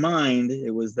back of my mind,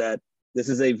 it was that this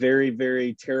is a very,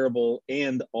 very terrible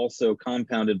and also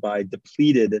compounded by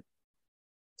depleted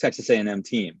Texas A&M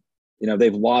team.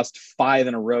 They've lost 5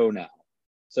 in a row now.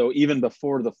 So even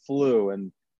before the flu and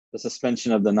the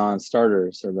suspension of the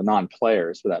non-starters or the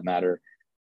non-players for that matter,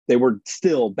 they were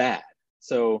still bad.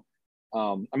 So,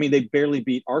 they barely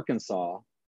beat Arkansas.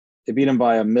 They beat them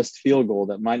by a missed field goal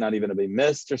that might not even have been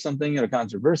missed or something,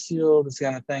 controversial, this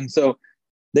kind of thing. So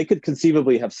they could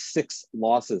conceivably have 6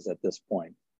 losses at this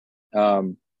point.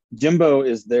 Jimbo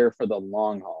is there for the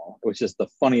long haul, which is the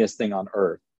funniest thing on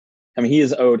earth. I mean, he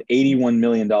is owed $81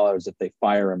 million if they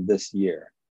fire him this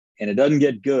year. And it doesn't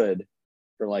get good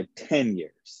for like 10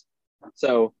 years.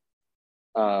 So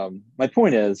my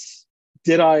point is,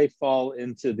 did I fall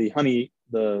into the honey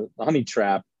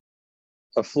trap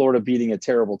of Florida beating a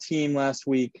terrible team last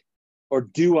week? Or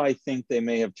do I think they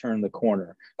may have turned the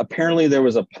corner? Apparently there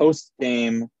was a a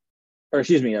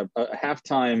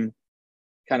halftime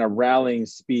kind of rallying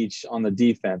speech on the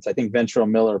defense. I think Ventrell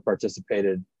Miller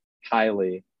participated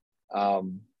highly.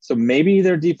 So maybe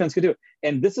their defense could do it.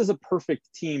 And this is a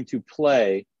perfect team to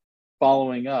play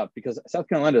following up because South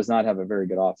Carolina does not have a very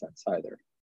good offense either.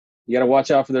 You got to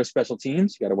watch out for their special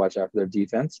teams. You got to watch out for their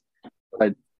defense.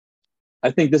 But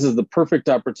I think this is the perfect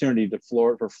opportunity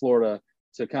for Florida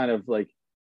to kind of like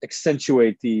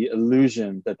accentuate the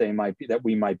illusion that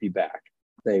we might be back.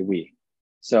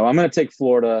 So I'm going to take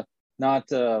Florida,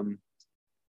 not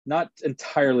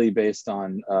entirely based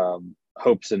on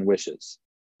hopes and wishes.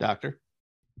 Doctor?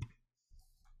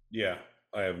 Yeah,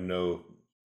 I have no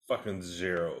fucking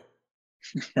zero.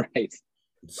 Right.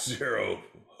 Zero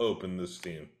hope in this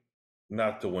team.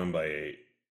 Not to win by 8.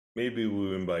 Maybe we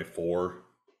win by 4,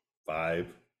 5.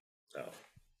 No.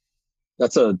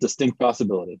 That's a distinct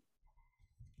possibility.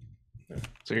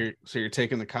 So you're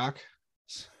taking the cock?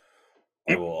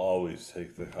 I will always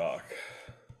take the cock.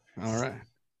 All right.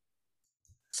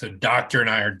 So Doctor and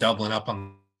I are doubling up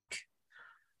on.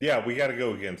 Yeah, we got to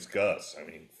go against Gus. I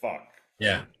mean, fuck.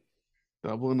 Yeah.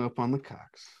 Doubling up on the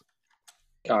cocks.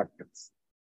 Cockers.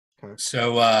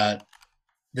 So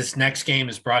this next game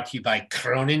is brought to you by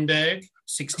Kronenberg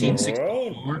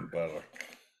 1664.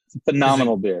 It's a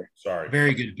phenomenal beer. Sorry.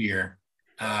 Very good beer.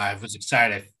 I was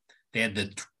excited. They had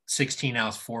the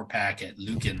 16-ounce 4-pack at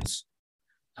Lucan's.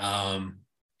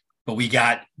 But we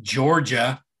got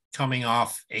Georgia coming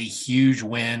off a huge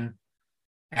win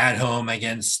at home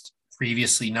against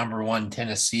previously number 1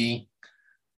 Tennessee.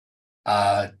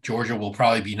 Georgia will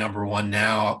probably be number 1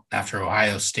 now after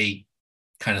Ohio State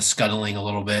kind of scuttling a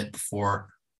little bit before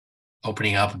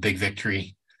opening up a big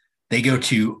victory. They go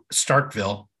to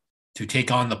Starkville to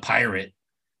take on the Pirate,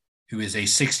 who is a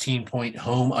 16-point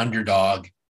home underdog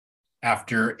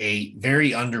after a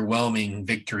very underwhelming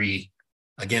victory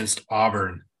against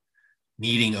Auburn,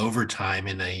 needing overtime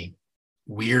in a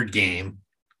weird game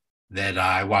that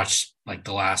I watched like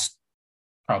the last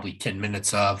probably 10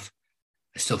 minutes of.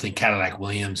 I still think Cadillac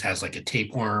Williams has like a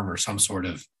tapeworm or some sort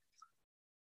of,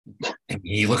 I mean,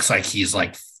 he looks like he's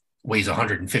like weighs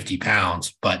 150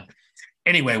 pounds. But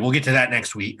anyway, we'll get to that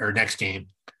next week or next game.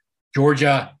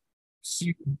 Georgia,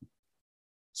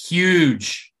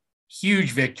 huge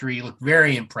victory. Looked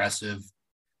very impressive.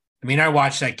 I mean, I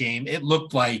watched that game. It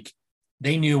looked like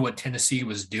they knew what Tennessee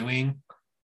was doing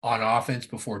on offense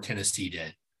before Tennessee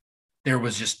did. There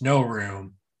was just no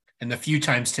room. And the few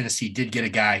times Tennessee did get a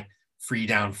guy free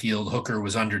downfield, Hooker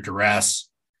was under duress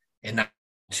and not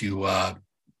to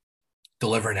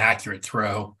deliver an accurate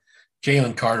throw.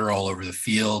 Jalen Carter all over the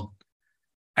field.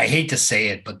 I hate to say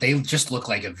it, but they just look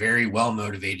like a very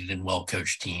well-motivated and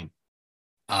well-coached team.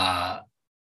 I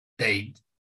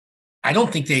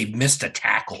don't think they missed a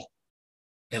tackle,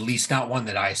 at least not one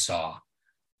that I saw.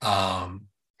 And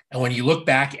when you look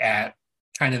back at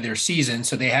kind of their season,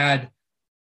 so they had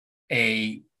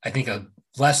I think a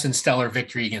less than stellar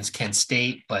victory against Kent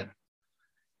State, but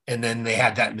And then they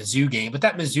had that Mizzou game. But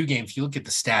that Mizzou game, if you look at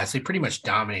the stats, they pretty much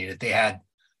dominated. They had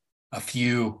a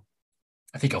few,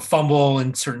 I think, a fumble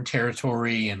in certain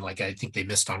territory, and like I think they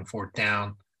missed on fourth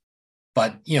down.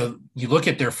 But you look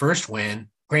at their first win.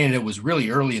 Granted, it was really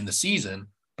early in the season,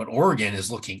 but Oregon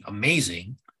is looking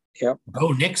amazing. Yep.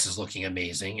 Bo Nix is looking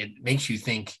amazing. It makes you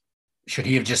think, should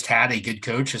he have just had a good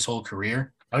coach his whole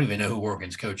career? I don't even know who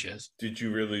Oregon's coach is. Did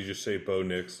you really just say Bo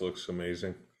Nix looks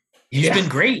amazing? He's been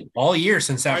great all year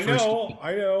since that first game.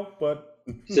 I know, but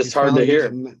it's just hard to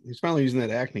hear. He's finally using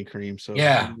that acne cream. So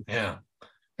yeah.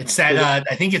 It's that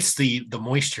I think it's the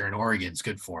moisture in Oregon is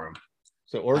good for him.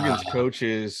 So Oregon's coach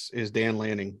is Dan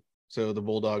Lanning, so the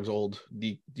Bulldogs' old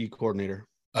D coordinator.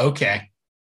 Okay.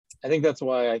 I think that's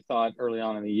why I thought early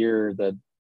on in the year that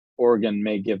Oregon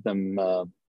may give them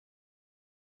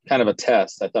kind of a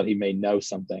test. I thought he may know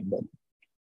something, but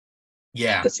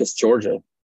yeah, it's just Georgia.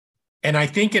 And I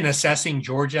think in assessing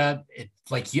Georgia,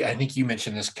 I think you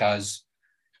mentioned this because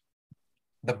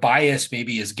the bias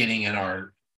maybe is getting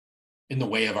in the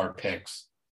way of our picks.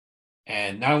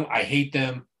 And now I hate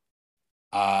them.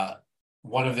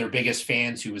 One of their biggest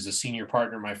fans, who was a senior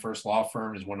partner in my first law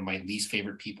firm, is one of my least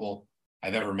favorite people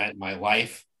I've ever met in my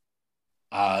life.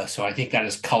 So I think that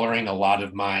is coloring a lot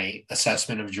of my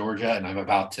assessment of Georgia, and I'm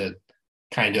about to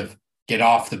kind of get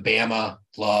off the Bama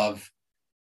love.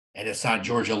 And it's not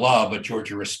Georgia love, but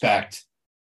Georgia respect.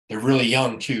 They're really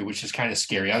young too, which is kind of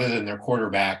scary. Other than their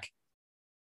quarterback,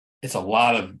 it's a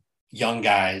lot of young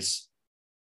guys,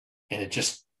 and it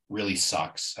just really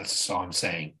sucks. That's all I'm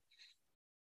saying.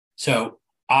 So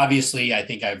obviously, I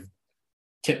think I've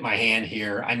tipped my hand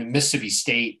here. I'm in Mississippi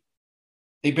State.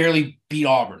 They barely beat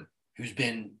Auburn, who's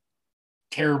been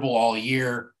terrible all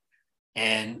year,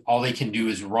 and all they can do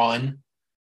is run.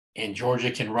 And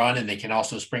Georgia can run, and they can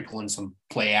also sprinkle in some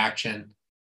play action.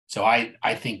 So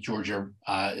I think Georgia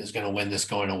is going to win this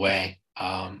going away.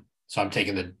 So I'm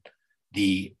taking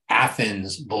the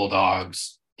Athens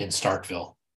Bulldogs in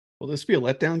Starkville. Will this be a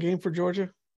letdown game for Georgia?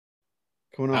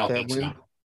 Coming off that win? So.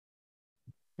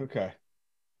 Okay.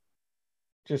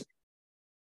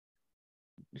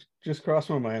 Just crossed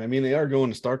my mind. I mean, they are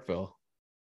going to Starkville.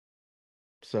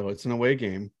 So it's an away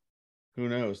game. Who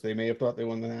knows? They may have thought they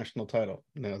won the national title.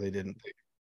 No, they didn't.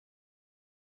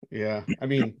 Yeah. I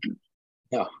mean,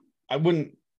 yeah. I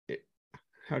wouldn't.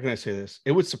 How can I say this?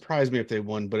 It would surprise me if they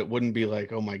won, but it wouldn't be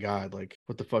like, oh my God, like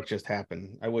what the fuck just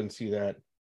happened? I wouldn't see that.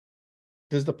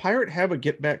 Does the Pirate have a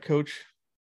get back coach?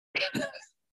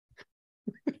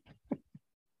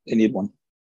 They need one.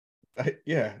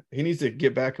 Yeah. He needs to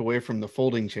get back away from the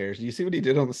folding chairs. Do you see what he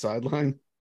did on the sideline?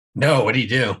 No, what did he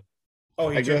do? Oh,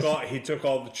 he took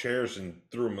all the chairs and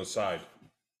threw them aside.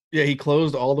 Yeah, he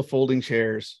closed all the folding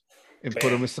chairs and put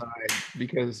them aside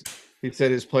because he said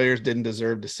his players didn't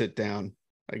deserve to sit down,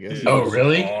 I guess. Oh,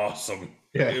 really? Awesome.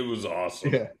 Yeah. It was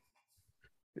awesome. Yeah.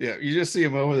 Yeah, you just see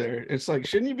him over there. It's like,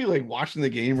 shouldn't you be like watching the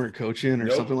game or coaching or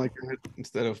something like that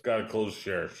instead of got to close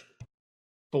chairs,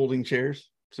 folding chairs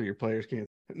so your players can't?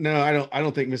 No, I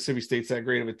don't think Mississippi State's that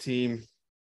great of a team,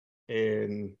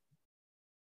 and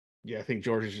yeah, I think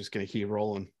Georgia's just going to keep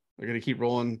rolling. They're going to keep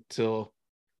rolling till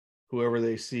whoever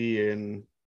they see in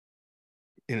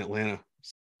Atlanta.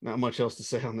 Not much else to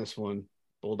say on this one.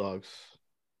 Bulldogs.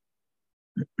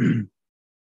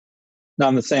 Not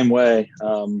in the same way.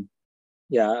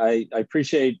 Yeah, I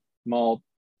appreciate Malt,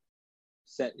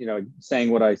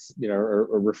 saying what I,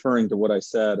 or referring to what I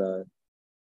said.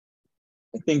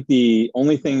 I think the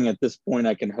only thing at this point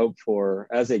I can hope for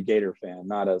as a Gator fan,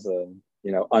 not as a,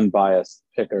 unbiased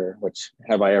picker, which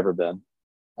have I ever been,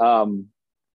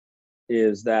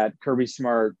 is that Kirby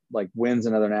Smart wins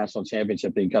another national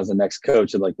championship and becomes the next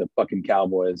coach of the fucking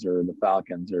Cowboys or the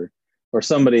Falcons or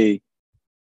somebody.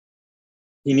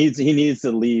 He needs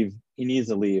to leave. He needs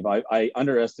to leave. I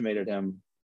underestimated him.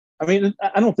 I mean,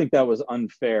 I don't think that was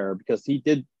unfair because he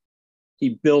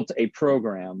built a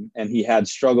program and he had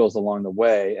struggles along the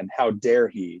way. And how dare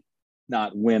he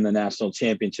not win the national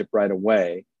championship right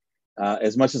away?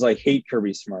 As much as I hate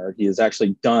Kirby Smart, he has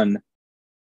actually done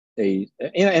and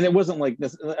it wasn't like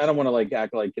this. I don't want to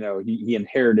act like, he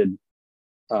inherited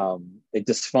a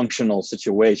dysfunctional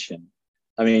situation.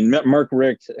 I mean, Mark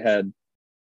Richt had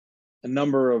a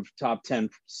number of top 10,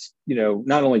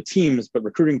 not only teams, but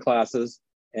recruiting classes.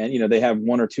 And, they have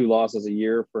 1 or 2 losses a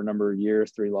year for a number of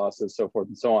years, 3 losses, so forth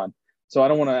and so on. So I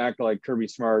don't want to act like Kirby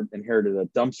Smart inherited a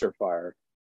dumpster fire,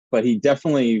 but he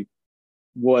definitely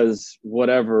was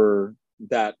whatever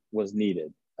that was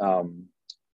needed. And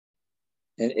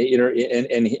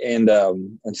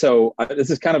so this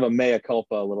is kind of a mea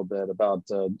culpa a little bit about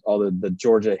all the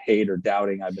Georgia hate or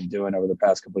doubting I've been doing over the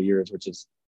past couple of years, which is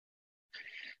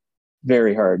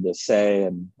very hard to say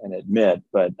and admit.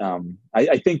 But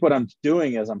I think what I'm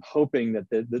doing is I'm hoping that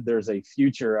there's a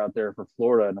future out there for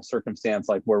Florida in a circumstance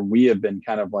like where we have been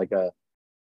kind of like a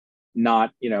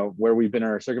not, where we've been in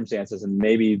our circumstances. And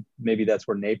maybe that's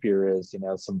where Napier is,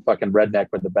 some fucking redneck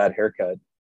with a bad haircut.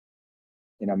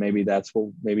 Maybe that's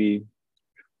what, maybe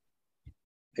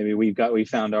we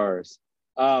found ours.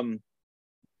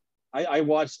 I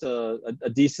watched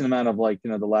a decent amount of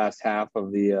the last half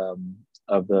of the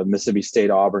Mississippi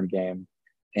State Auburn game,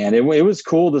 and it was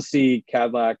cool to see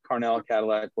Carnell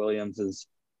Cadillac Williams's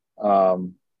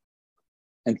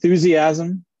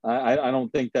enthusiasm. I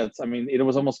don't think that's. I mean, it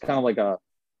was almost kind of like a.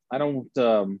 I don't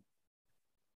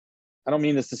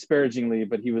mean this disparagingly,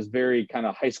 but he was very kind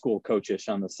of high school coachish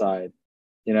on the side.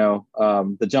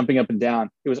 The jumping up and down.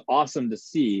 It was awesome to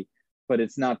see, but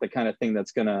it's not the kind of thing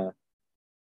that's the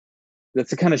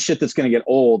kind of shit that's gonna get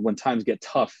old when times get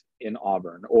tough in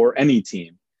Auburn or any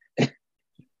team.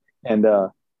 And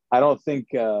I don't think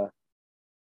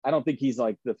he's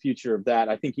like the future of that.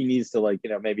 I think he needs to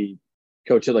maybe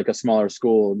coach at like a smaller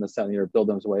school in the South or build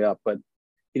his way up. But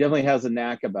he definitely has a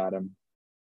knack about him.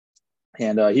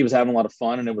 And he was having a lot of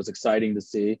fun, and it was exciting to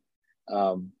see.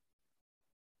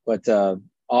 But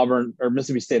Auburn or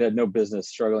Mississippi State had no business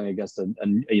struggling against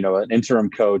an interim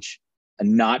coach, a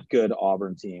not good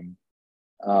Auburn team,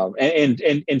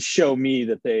 and show me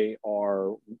that they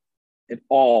are at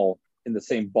all in the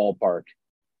same ballpark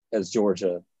as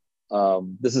Georgia.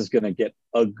 This is going to get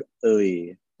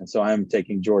ugly. And so I'm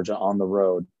taking Georgia on the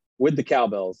road with the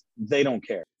Cowbells. They don't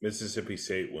care. Mississippi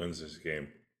State wins this game.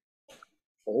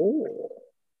 Oh.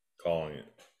 Calling it.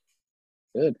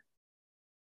 Good.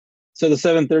 So the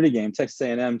 7:30 game, Texas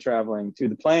A&M traveling to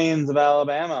the plains of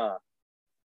Alabama.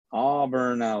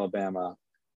 Auburn, Alabama.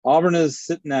 Auburn is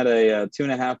sitting at a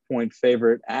 2.5-point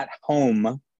favorite at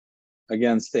home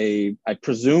against I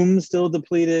presume, still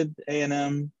depleted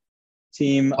A&M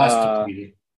team. Less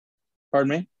depleted. Pardon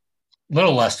me? A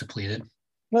little less depleted.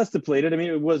 Less depleted. I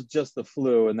mean, it was just the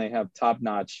flu, and they have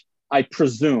top-notch. I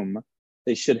presume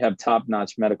they should have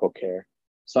top-notch medical care.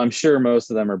 So I'm sure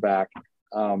most of them are back,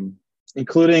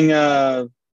 including White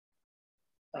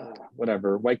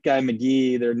Guy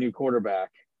McGee, their new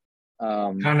quarterback.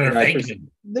 Connor Bateman.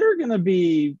 They're going to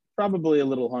be probably a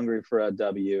little hungry for a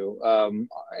W.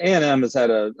 A&M has had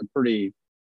a pretty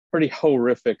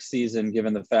horrific season,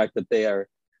 given the fact that they are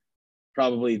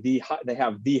probably they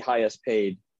have the highest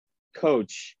paid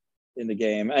coach in the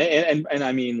game, and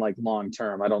I mean like long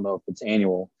term. I don't know if it's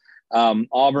annual.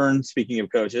 Auburn, speaking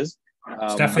of coaches,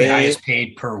 it's definitely highest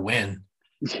paid per win.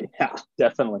 Yeah,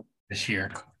 definitely this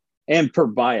year. And per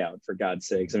buyout, for God's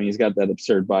sakes. I mean, he's got that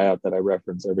absurd buyout that I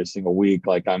reference every single week.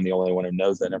 Like I'm the only one who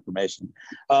knows that information.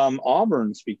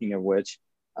 Auburn, speaking of which,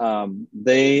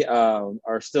 they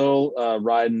are still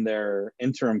riding their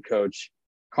interim coach,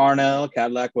 Carnell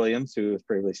Cadillac Williams, who was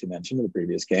previously mentioned in the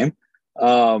previous game.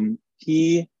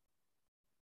 They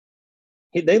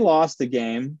lost the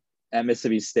game at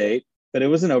Mississippi State, but it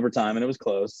was in overtime and it was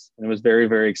close and it was very,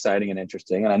 very exciting and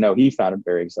interesting. And I know he found it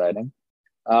very exciting.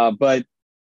 But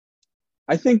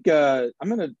I think I'm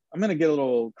gonna get a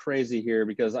little crazy here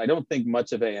because I don't think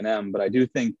much of A&M, but I do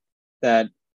think that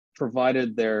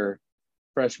provided their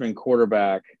freshman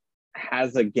quarterback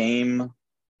has a game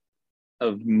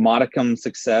of modicum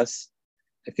success,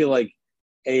 I feel like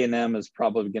A&M is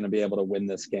probably going to be able to win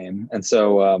this game. And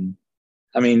so,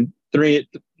 I mean,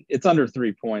 it's under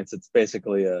 3 points. It's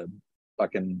basically a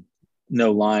fucking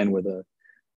no line with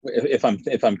if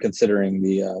I'm considering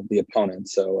the opponent.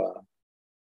 So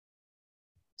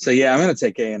yeah, I'm going to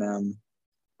take A&M.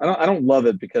 I don't love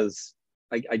it because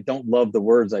I don't love the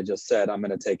words I just said. I'm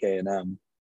going to take A&M,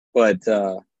 but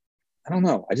I don't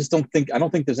know. I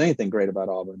don't think there's anything great about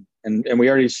Auburn. And we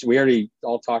already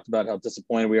all talked about how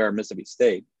disappointed we are at Mississippi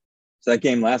State. So that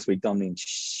game last week don't mean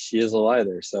shizzle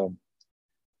either. So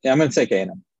yeah, I'm going to take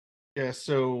A&M. Yeah.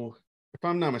 So if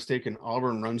I'm not mistaken,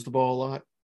 Auburn runs the ball a lot,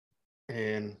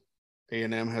 and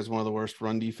A&M has one of the worst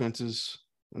run defenses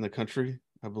in the country.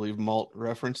 I believe Malt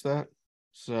referenced that.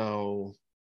 So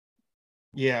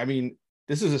yeah, I mean,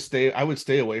 this is I would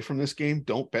stay away from this game.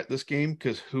 Don't bet this game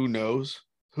because who knows?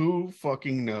 Who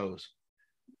fucking knows?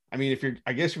 I mean, if you're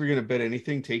going to bet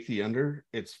anything, take the under.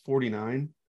 It's 49.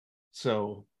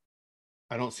 So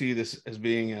I don't see this as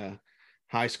being a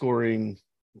high scoring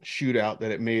shootout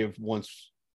that it may have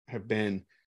once have been.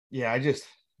 Yeah,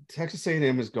 Texas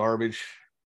A&M is garbage,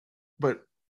 but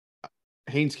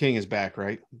Haynes King is back,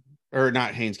 right? Or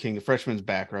not Haynes King, the freshman's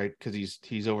back, right? Because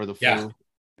he's over the flu. Yeah,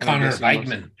 Connor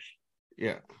Weigman.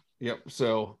 Yeah, yep.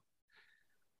 So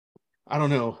I don't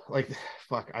know. Like,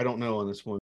 fuck, I don't know on this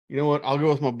one. You know what? I'll go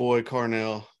with my boy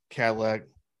Carnell Cadillac,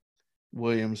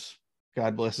 Williams,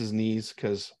 God bless his knees,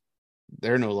 because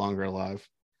they're no longer alive.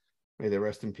 May they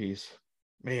rest in peace.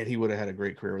 Man, he would have had a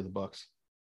great career with the Bucks.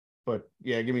 But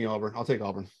yeah, give me Auburn. I'll take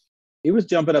Auburn. He was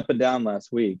jumping up and down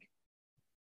last week.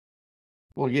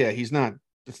 Well, yeah, he's not.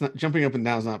 It's not jumping up and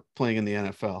down. Is not playing in the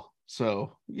NFL.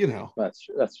 So That's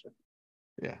true. That's true.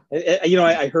 Yeah.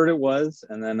 I heard it was,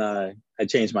 and then I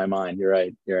changed my mind. You're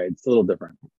right. It's a little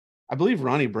different. I believe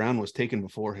Ronnie Brown was taken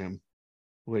before him,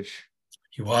 which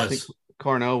He I think was.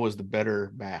 Carnell was the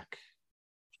better back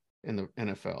in the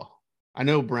NFL. I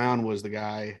know Brown was the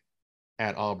guy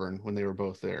at Auburn when they were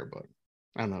both there, but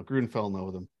I don't know. Gruden fell in love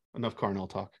with him. Enough Carnell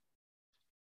talk.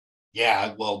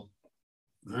 Yeah, well,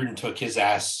 Gruden took his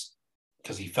ass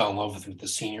because he fell in love with him at the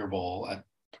Senior Bowl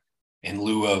in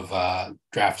lieu of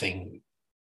drafting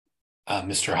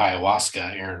Mr.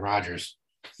 Ayahuasca, Aaron Rodgers.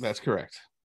 That's correct.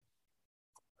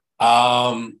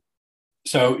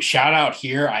 So shout out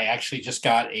here. I actually just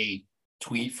got a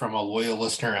tweet from a loyal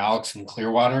listener, Alex in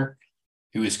Clearwater,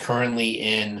 who is currently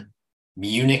in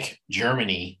Munich,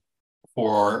 Germany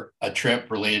for a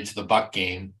trip related to the Buck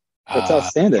game. That's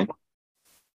outstanding.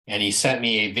 And he sent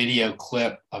me a video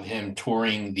clip of him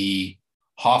touring the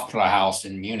Hofbräuhaus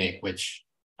in Munich, which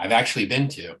I've actually been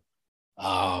to.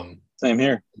 Same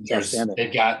here.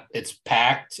 It's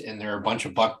packed, and there are a bunch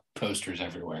of Buck posters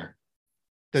everywhere.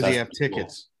 Does So he have that's pretty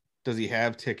tickets? Does he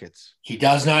have tickets? He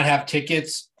does not have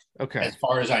tickets. Okay. As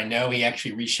far as I know, he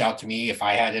actually reached out to me if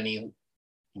I had any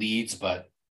leads, but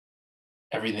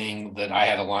everything that I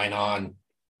had a line on,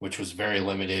 which was very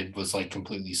limited, was like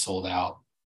completely sold out.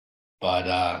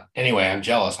 But anyway, I'm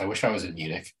jealous. I wish I was in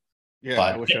Munich. Yeah,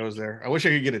 But- I wish I was there. I wish I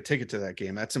could get a ticket to that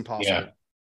game. That's impossible.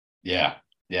 Yeah.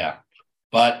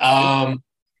 But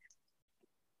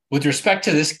with respect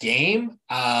to this game,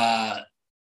 I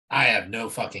have no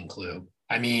fucking clue.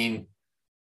 I mean,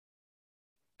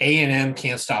 A&M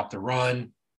can't stop the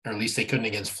run, or at least they couldn't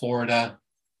against Florida.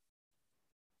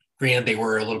 Granted, they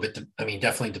were a little bit,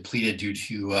 definitely depleted due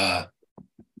to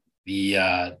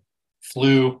the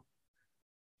flu.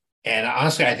 And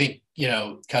honestly, I think,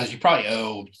 because you probably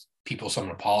owe people some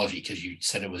apology because you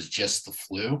said it was just the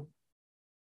flu.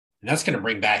 And that's going to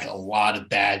bring back a lot of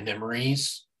bad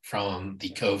memories from the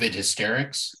COVID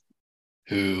hysterics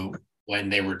who, when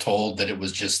they were told that it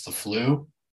was just the flu.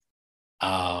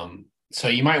 So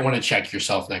you might want to check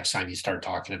yourself next time you start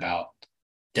talking about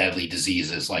deadly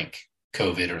diseases like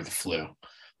COVID or the flu.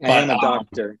 I am a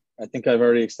doctor. I think I've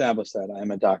already established that. I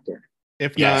am a doctor.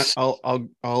 If Yes. not,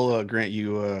 I'll grant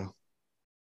you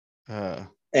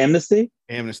Amnesty?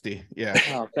 amnesty. Yeah.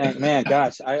 Oh, man,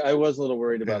 gosh, I was a little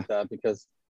worried about that because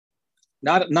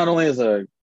not only as a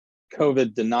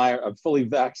COVID denier, a fully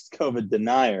vaxxed COVID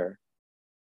denier,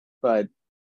 but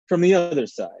from the other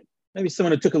side, maybe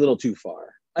someone who took a little too far.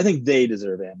 I think they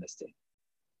deserve amnesty.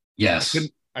 Yes.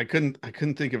 I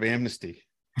couldn't think of amnesty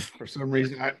for some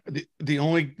reason. The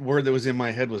only word that was in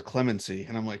my head was clemency,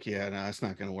 and I'm like, yeah, no, it's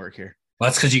not going to work here. Well,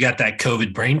 that's because you got that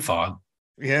COVID brain fog.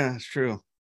 Yeah, it's true.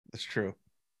 That's true.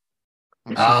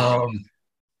 I'm sorry.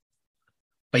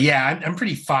 But yeah, I'm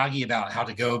pretty foggy about how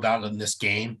to go about it in this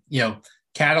game.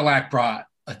 Cadillac brought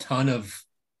a ton of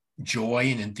joy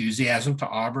and enthusiasm to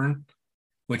Auburn,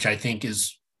 which I think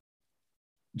is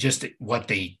just what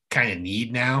they kind of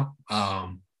need now.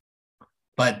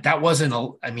 But that wasn't,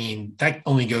 that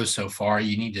only goes so far.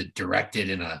 You need to direct it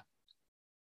in a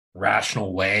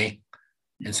rational way.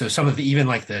 And so even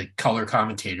like the color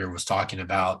commentator was talking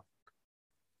about,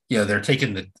 they're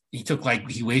taking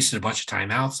he wasted a bunch of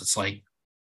timeouts. It's like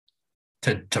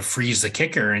to freeze the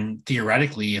kicker. And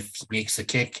theoretically, if he makes the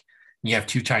kick and you have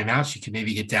 2 timeouts, you can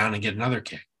maybe get down and get another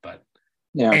kick. But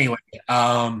anyway,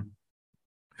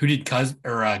 who did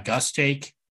Gus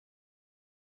take?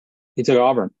 He took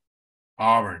Auburn.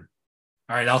 Auburn.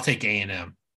 All right, I'll take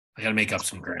A&M. I got to make up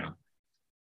some ground.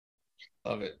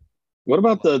 Love it. What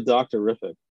about the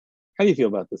Doctorific? How do you feel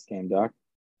about this game, Doc?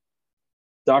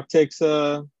 Doc takes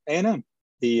A&M.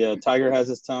 The tiger has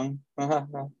his tongue. Shut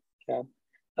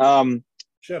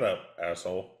up,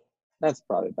 asshole. That's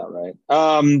probably about right.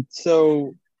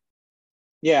 So,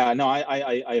 yeah, no,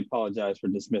 I apologize for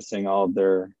dismissing all of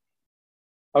their.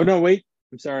 Oh no, wait.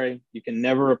 I'm sorry. You can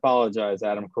never apologize.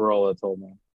 Adam Carolla told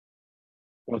me.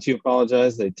 Once you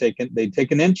apologize, they take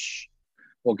an inch.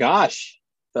 Well, gosh,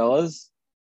 fellas.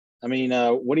 I mean,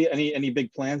 what do you any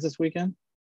big plans this weekend?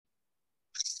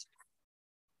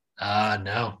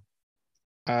 No.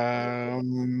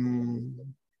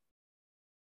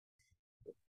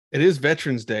 It is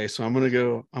Veterans Day, so I'm gonna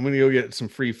go get some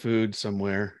free food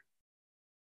somewhere.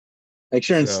 Make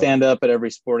sure and stand up at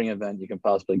every sporting event you can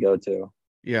possibly go to.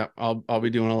 Yeah, I'll be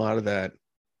doing a lot of that.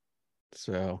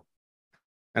 So,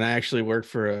 and I actually work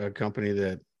for a company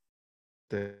that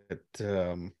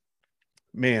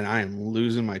man, I am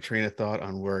losing my train of thought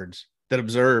on words, that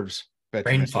observes Brain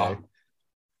Veterans Day. fog.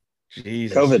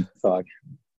 Jesus.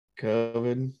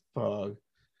 COVID fog.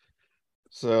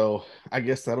 So I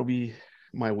guess that'll be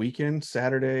my weekend.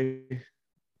 Saturday,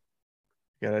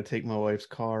 gotta take my wife's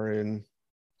car in.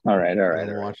 All right.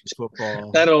 Watch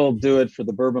football. That'll do it for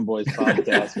the Bourbon Boys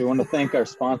podcast. We want to thank our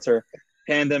sponsor,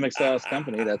 Pandemic Sauce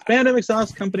Company. That's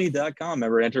pandemicsaucecompany.com.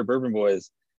 Ever enter Bourbon Boys.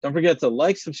 Don't forget to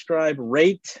like, subscribe,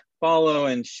 rate, follow,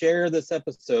 and share this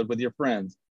episode with your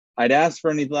friends. I'd ask for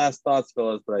any last thoughts,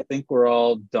 fellas, but I think we're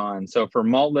all done. So for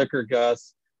Malt Liquor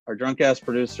Gus, our drunk ass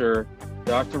producer,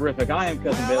 Dr. Riffic, I am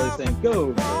Cousin Bailey saying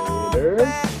go Gators.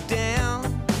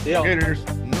 See y'all. Gators.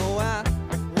 No, I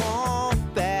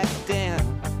won't back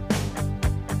down.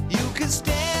 You can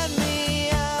stand.